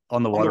course.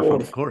 On the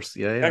Waterfront, of course.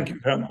 Yeah, yeah. Thank you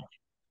very much.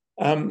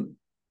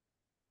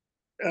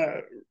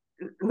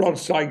 Rod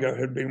Steiger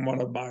had been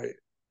one of my,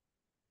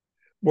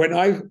 when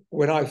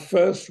I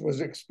first was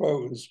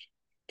exposed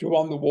to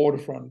On the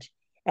Waterfront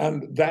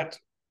and that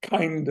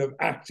kind of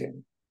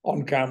acting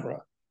on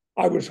camera,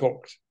 I was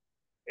hooked.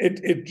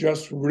 It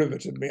just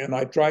riveted me, and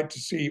I tried to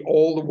see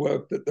all the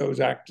work that those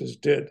actors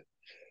did.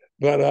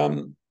 But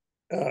on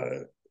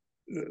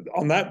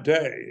that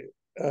day,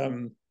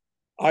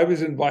 I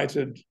was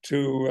invited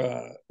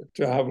to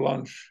have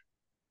lunch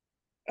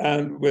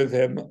and with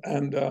him,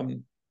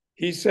 and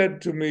he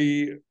said to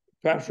me,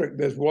 "Patrick,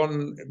 there's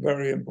one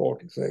very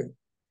important thing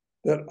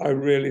that I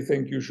really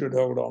think you should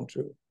hold on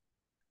to.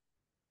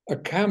 A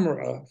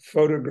camera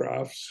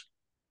photographs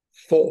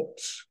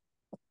thoughts."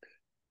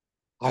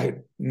 I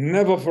had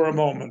never for a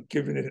moment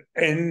given it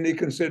any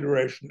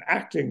consideration.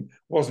 Acting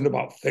wasn't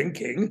about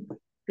thinking.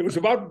 It was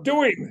about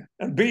doing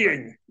and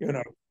being,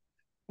 and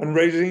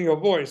raising your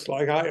voice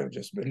like I have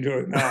just been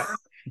doing now.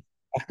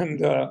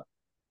 And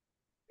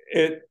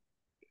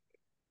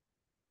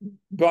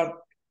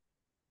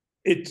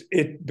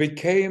it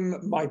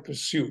became my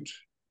pursuit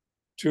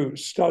to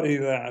study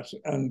that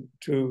and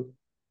to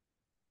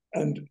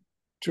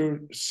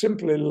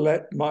simply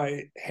let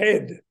my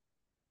head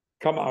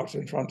come out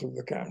in front of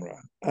the camera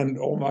and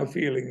all my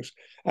feelings.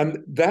 And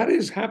that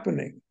is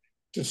happening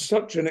to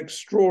such an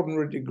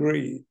extraordinary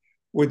degree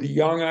with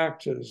young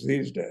actors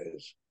these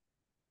days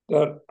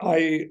that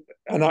I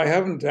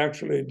haven't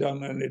actually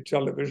done any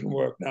television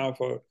work now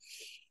for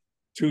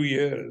 2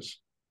 years.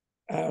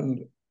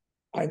 And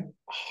I'm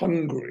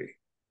hungry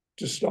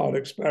to start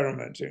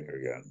experimenting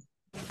again.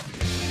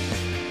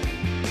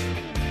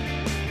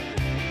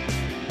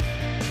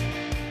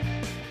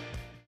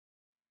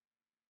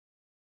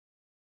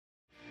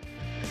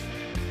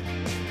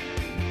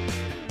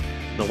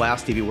 The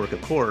last TV work,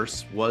 of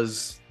course,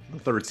 was the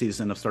 3rd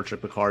season of Star Trek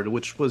Picard,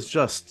 which was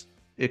just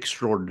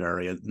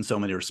extraordinary in so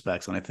many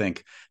respects. And I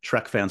think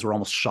Trek fans were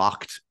almost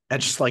shocked at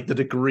just like the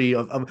degree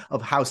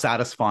of how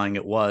satisfying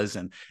it was.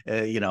 And,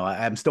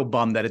 I'm still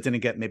bummed that it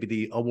didn't get maybe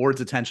the awards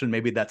attention.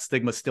 Maybe that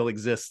stigma still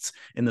exists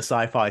in the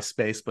sci-fi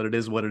space, but it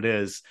is what it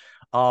is.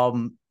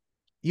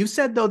 You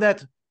said, though,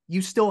 that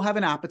you still have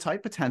an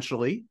appetite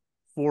potentially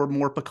for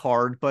more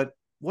Picard, but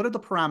what are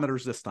the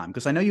parameters this time?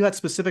 Because I know you had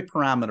specific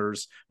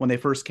parameters when they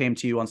first came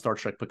to you on Star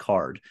Trek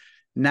Picard.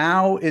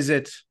 Now, is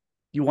it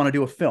you want to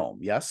do a film?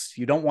 Yes,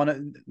 you don't want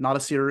to, not a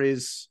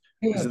series.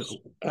 Yes.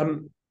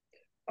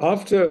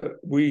 after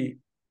we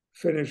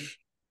finished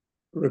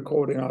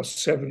recording our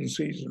 7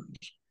 seasons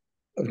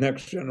of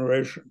Next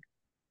Generation,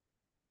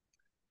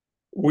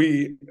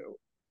 we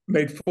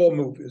made 4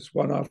 movies,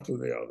 one after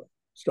the other,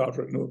 Star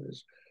Trek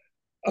movies,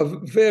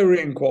 of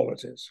varying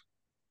qualities.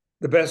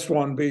 The best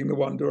one being the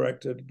one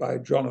directed by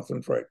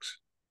Jonathan Frakes,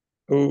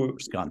 who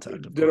did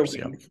a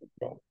wonderful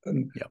job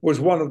and was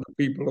one of the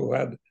people who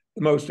had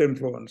the most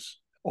influence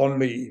on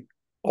me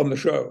on the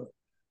show,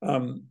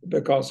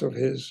 because of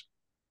his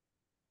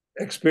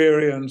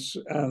experience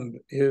and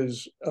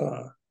his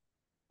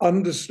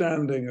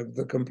understanding of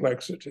the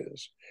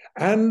complexities,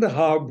 and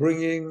how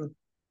bringing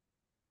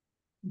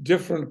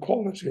different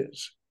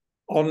qualities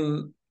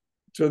on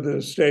to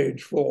the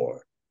stage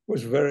floor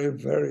was very,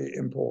 very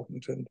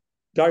important, and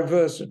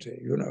diversity,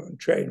 and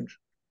change.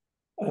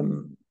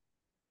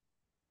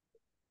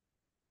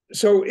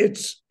 So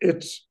it's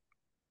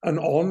an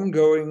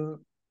ongoing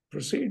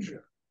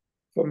procedure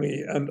for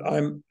me, and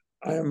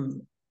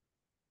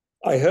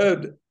I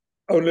heard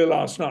only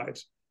last night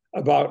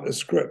about a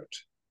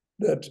script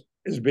that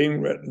is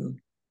being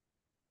written,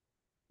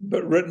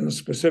 but written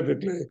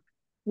specifically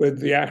with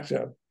the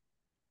actor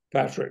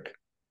Patrick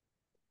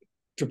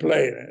to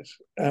play in it,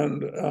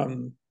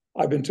 and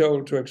I've been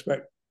told to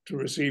expect to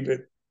receive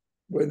it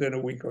within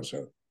a week or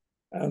so,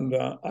 and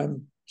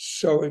I'm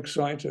so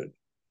excited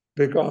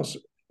because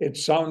it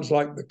sounds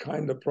like the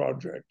kind of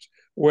project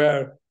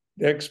where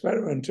the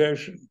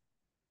experimentation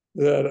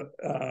that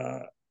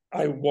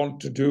I want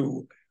to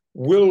do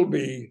will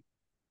be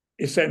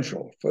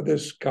essential for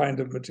this kind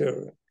of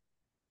material.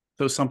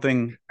 So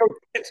something...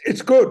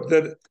 It's good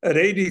that at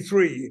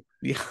 83...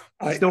 Yeah,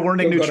 still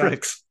learning new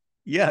tricks.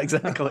 Yeah,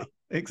 exactly.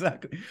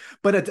 Exactly.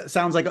 But it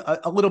sounds like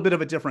a little bit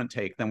of a different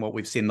take than what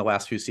we've seen the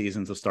last few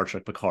seasons of Star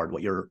Trek Picard.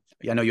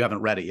 I know you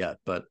haven't read it yet,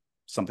 but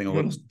something a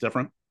little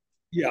different.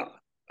 Yeah.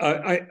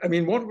 I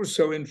mean, what was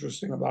so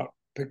interesting about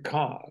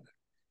Picard,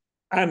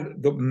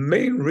 and the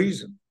main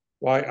reason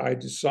why I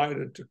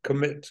decided to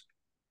commit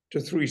to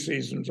 3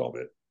 seasons of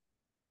it,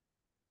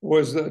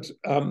 was that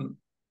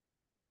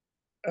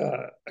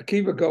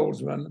Akiva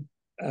Goldsman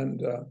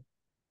and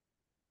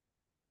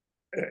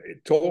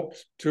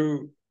talked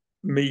to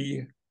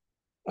me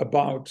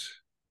about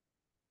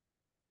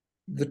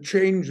the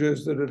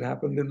changes that had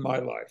happened in my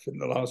life in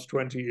the last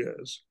 20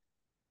 years.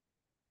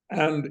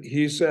 And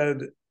he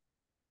said,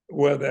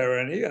 were there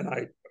any? And I,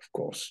 of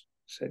course,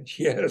 said,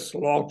 yes,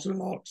 lots and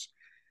lots.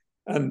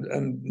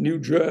 And new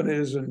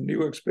journeys and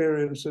new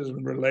experiences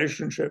and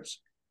relationships.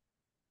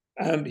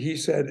 And he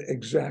said,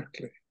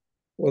 exactly.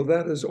 Well,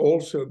 that has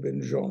also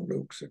been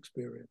Jean-Luc's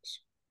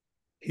experience.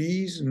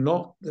 He's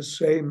not the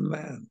same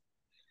man.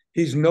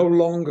 He's no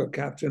longer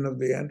captain of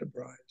the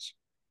Enterprise.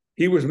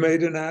 He was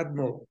made an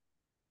admiral.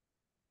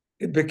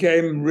 It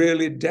became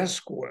really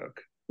desk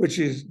work, which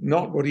is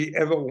not what he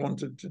ever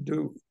wanted to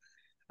do.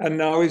 And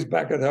now he's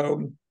back at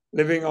home,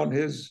 living on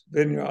his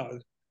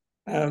vineyard,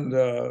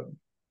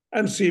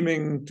 and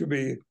seeming to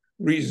be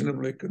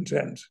reasonably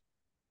content.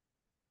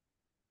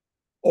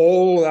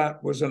 All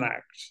that was an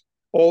act.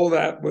 All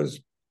that was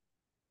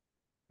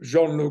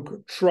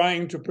Jean-Luc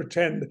trying to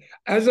pretend,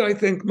 as I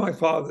think my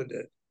father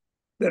did,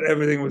 that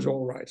everything was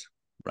all right.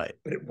 Right.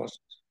 But it wasn't.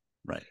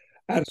 Right.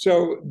 And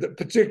so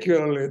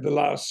particularly the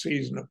last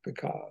season of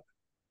Picard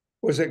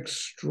was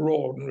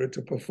extraordinary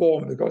to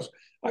perform, because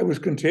I was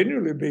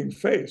continually being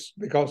faced,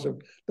 because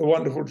of the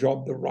wonderful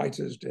job the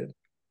writers did,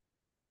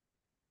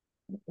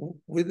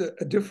 with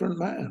a different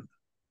man.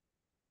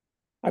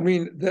 I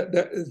mean,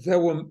 there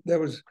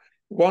was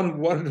one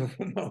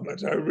wonderful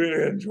moment I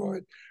really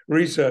enjoyed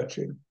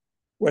researching,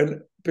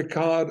 when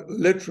Picard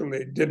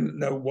literally didn't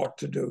know what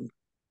to do,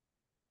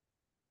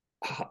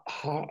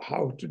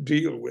 how to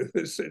deal with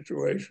this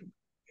situation.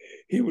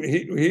 He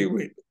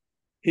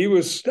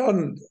was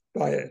stunned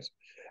by it,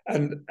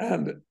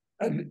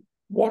 and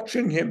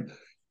watching him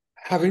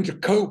having to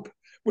cope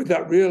with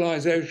that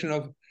realization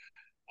of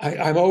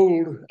I'm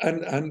old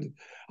and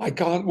I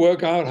can't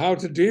work out how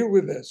to deal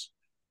with this.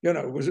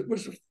 It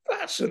was a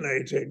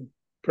fascinating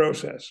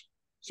process.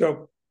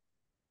 So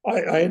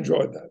I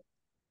enjoyed that.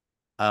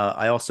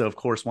 I also, of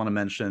course, want to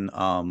mention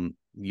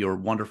your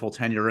wonderful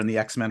tenure in the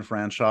X-Men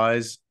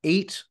franchise.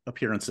 8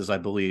 appearances, I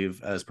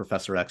believe, as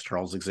Professor X,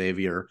 Charles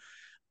Xavier.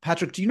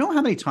 Patrick, do you know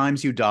how many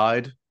times you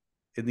died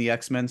in the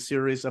X-Men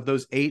series? Of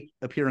those 8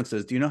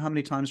 appearances, do you know how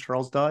many times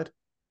Charles died?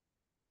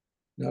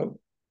 No.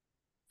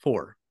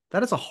 4.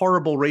 That is a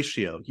horrible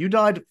ratio. You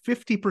died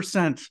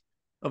 50%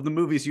 of the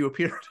movies you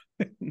appeared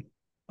in.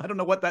 I don't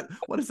know what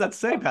does that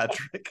say,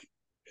 Patrick?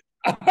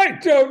 I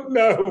don't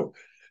know.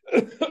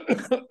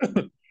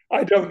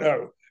 I don't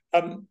know.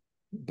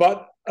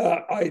 But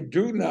I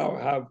do now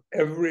have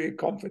every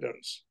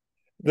confidence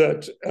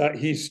that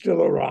he's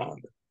still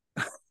around.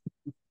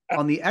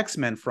 On the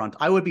X-Men front,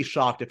 I would be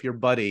shocked if your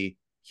buddy,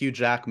 Hugh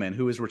Jackman,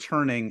 who is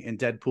returning in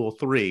Deadpool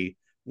 3,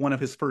 one of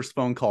his first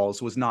phone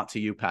calls was not to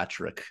you,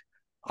 Patrick.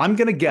 I'm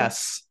going to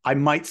guess I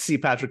might see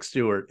Patrick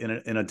Stewart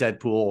in a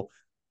Deadpool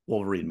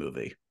Wolverine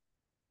movie.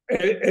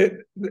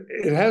 It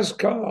has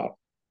come up.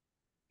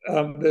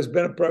 There's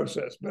been a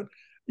process, but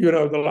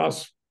the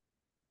last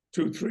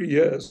 2-3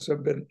 years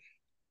have been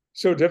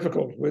so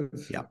difficult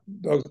with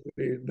both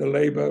the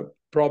labor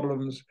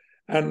problems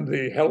and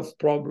the health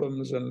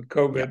problems and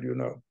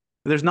COVID,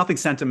 There's nothing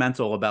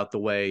sentimental about the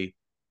way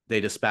they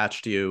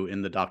dispatched you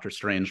in the Doctor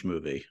Strange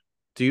movie.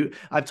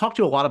 I've talked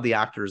to a lot of the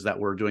actors that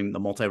were doing the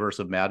Multiverse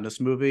of Madness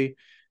movie.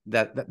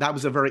 That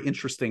was a very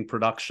interesting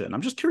production.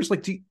 I'm just curious,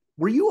 like,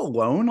 were you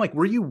alone? Like,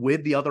 were you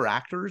with the other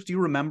actors? Do you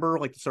remember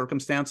like the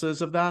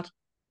circumstances of that?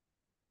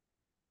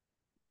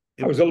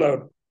 I was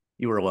alone.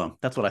 You were alone.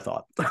 That's what I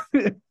thought.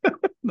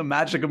 The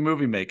magic of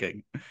movie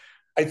making.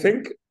 I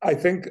think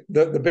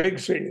the big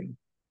scene,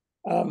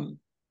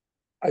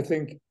 I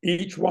think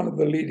each one of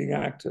the leading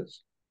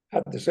actors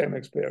had the same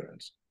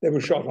experience. They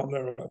were shot on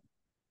their own.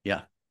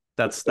 Yeah,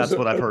 that's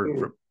what I've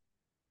heard.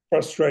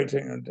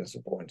 Frustrating and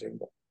disappointing.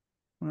 But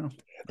well,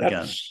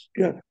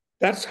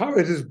 that's how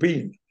it has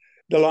been.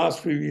 The last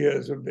few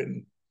years have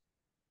been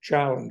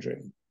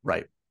challenging.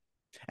 Right.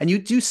 And you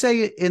do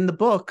say in the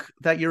book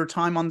that your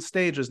time on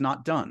stage is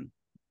not done.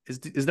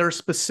 Is there a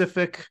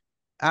specific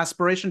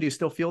aspiration? Do you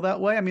still feel that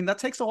way? I mean, that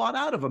takes a lot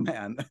out of a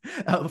man,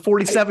 a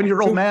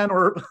 47-year-old man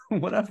or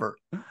whatever.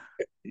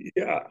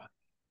 Yeah,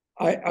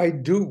 I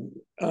do.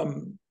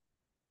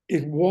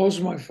 It was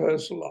my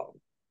first love.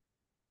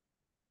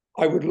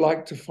 I would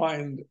like to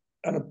find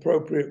an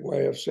appropriate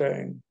way of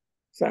saying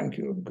thank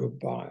you and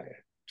goodbye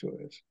to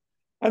it.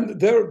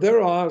 And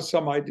there are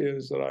some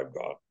ideas that I've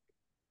got.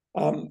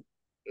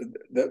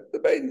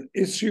 The main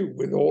issue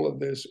with all of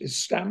this is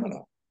stamina.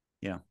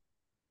 Yeah.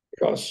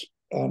 Because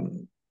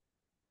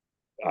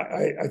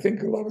I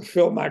think a lot of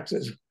film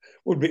actors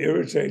would be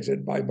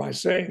irritated by my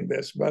saying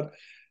this, but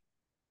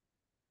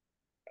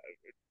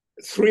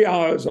 3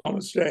 hours on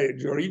a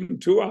stage or even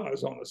 2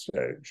 hours on a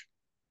stage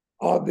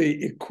are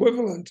the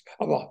equivalent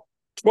of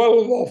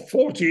 12 or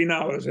 14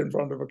 hours in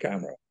front of a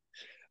camera.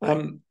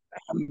 And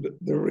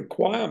the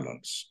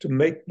requirements to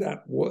make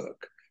that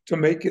work, to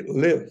make it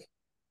live,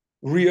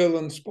 real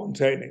and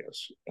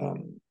spontaneous,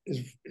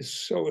 is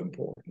so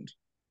important.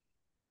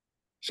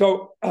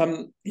 So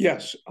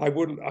yes, I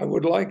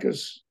would like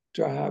us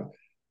to have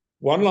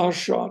one last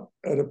shot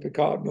at a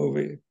Picard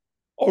movie,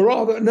 or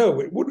rather, no,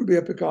 it wouldn't be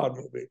a Picard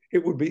movie.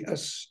 It would be a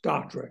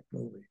Star Trek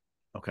movie.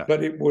 Okay,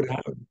 but it would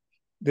have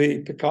the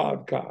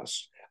Picard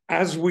cast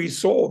as we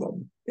saw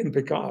them in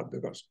Picard,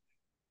 because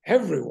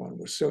everyone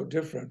was so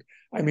different.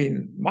 I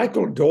mean,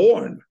 Michael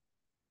Dorn,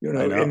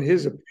 in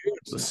his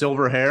appearance, the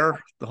silver hair,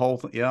 the whole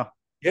thing, yes,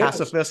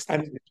 pacifist,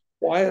 and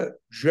quiet,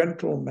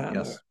 gentle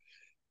manner, yes.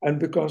 And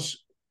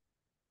because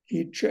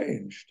he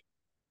changed,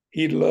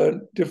 he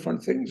learned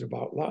different things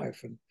about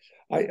life, and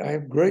I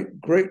have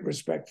great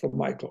respect for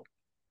Michael.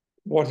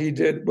 What he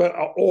did,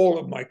 well, all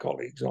of my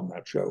colleagues on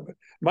that show, but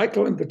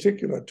Michael in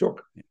particular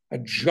took a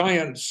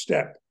giant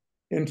step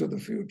into the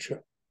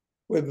future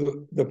with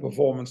the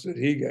performance that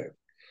he gave.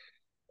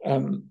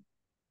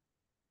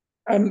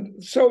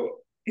 And so,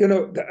 I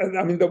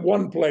mean, the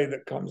one play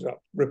that comes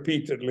up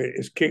repeatedly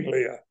is King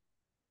Lear.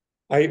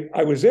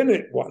 I was in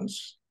it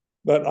once,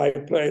 but I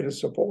played a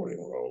supporting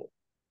role,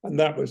 and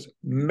that was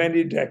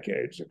many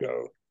decades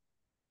ago.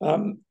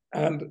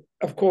 And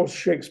of course,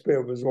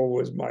 Shakespeare was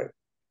always my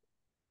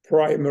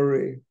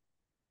primary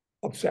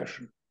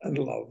obsession and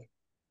love.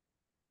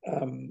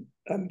 And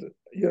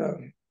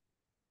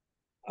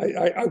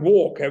I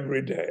walk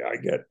every day, I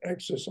get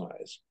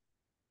exercise,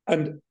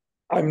 and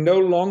I'm no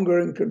longer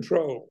in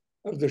control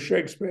of the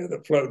Shakespeare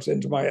that floats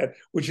into my head,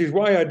 which is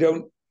why I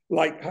don't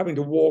like having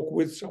to walk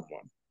with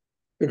someone,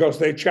 because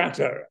they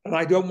chatter, and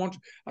I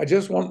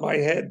just want my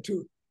head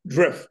to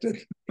drift and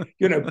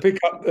pick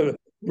up the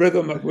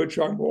rhythm at which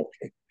I'm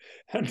walking.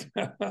 And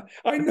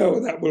I know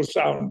that will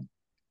sound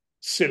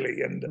silly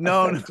and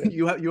no,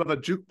 you have a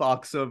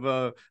jukebox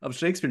of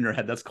Shakespeare in your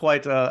head. That's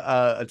quite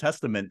a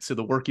testament to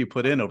the work you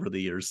put in over the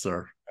years,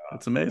 sir.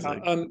 It's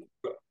amazing.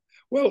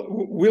 Well,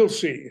 we'll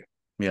see.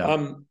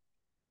 Yeah.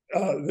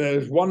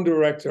 There's one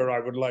director I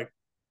would like.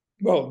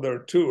 Well, there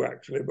are two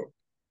actually, but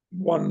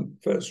one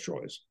first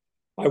choice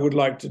I would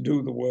like to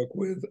do the work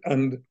with,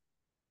 and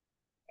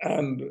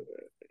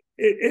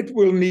it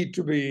will need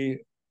to be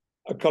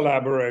a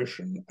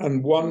collaboration,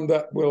 and one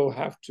that will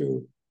have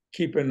to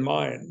keep in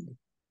mind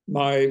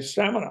my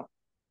stamina,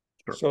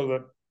 sure, so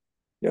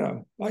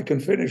that I can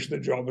finish the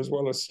job as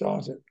well as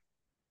start it.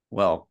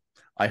 Well,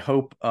 I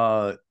hope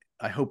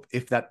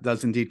if that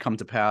does indeed come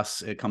to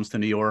pass, it comes to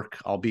New York.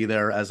 I'll be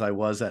there, as I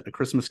was at A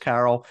Christmas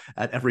Carol,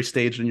 at every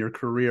stage in your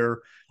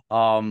career.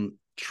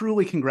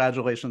 Truly,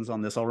 congratulations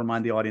on this. I'll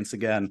remind the audience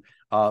again,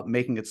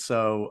 making it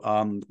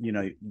so.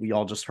 We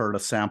all just heard a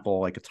sample,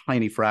 like a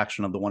tiny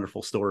fraction of the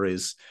wonderful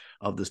stories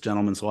of this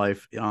gentleman's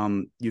life.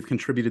 You've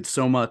contributed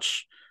so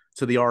much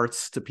to the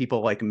arts, to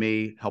people like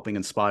me, helping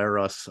inspire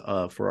us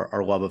for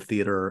our love of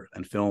theater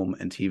and film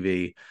and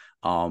TV.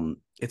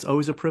 It's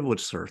always a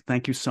privilege, sir.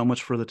 Thank you so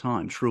much for the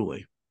time,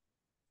 truly.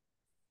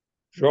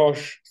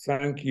 Josh,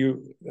 thank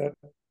you. That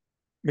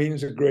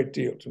means a great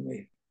deal to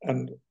me,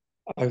 and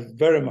I've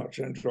very much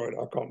enjoyed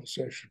our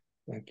conversation.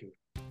 Thank you.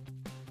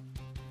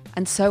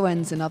 And so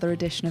ends another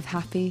edition of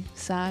Happy,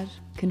 Sad,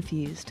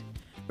 Confused.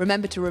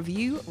 Remember to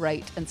review,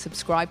 rate, and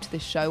subscribe to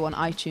this show on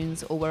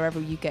iTunes or wherever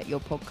you get your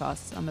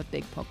podcasts. I'm a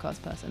big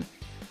podcast person.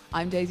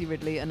 I'm Daisy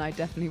Ridley, and I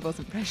definitely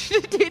wasn't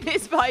pressured to do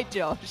this by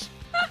Josh.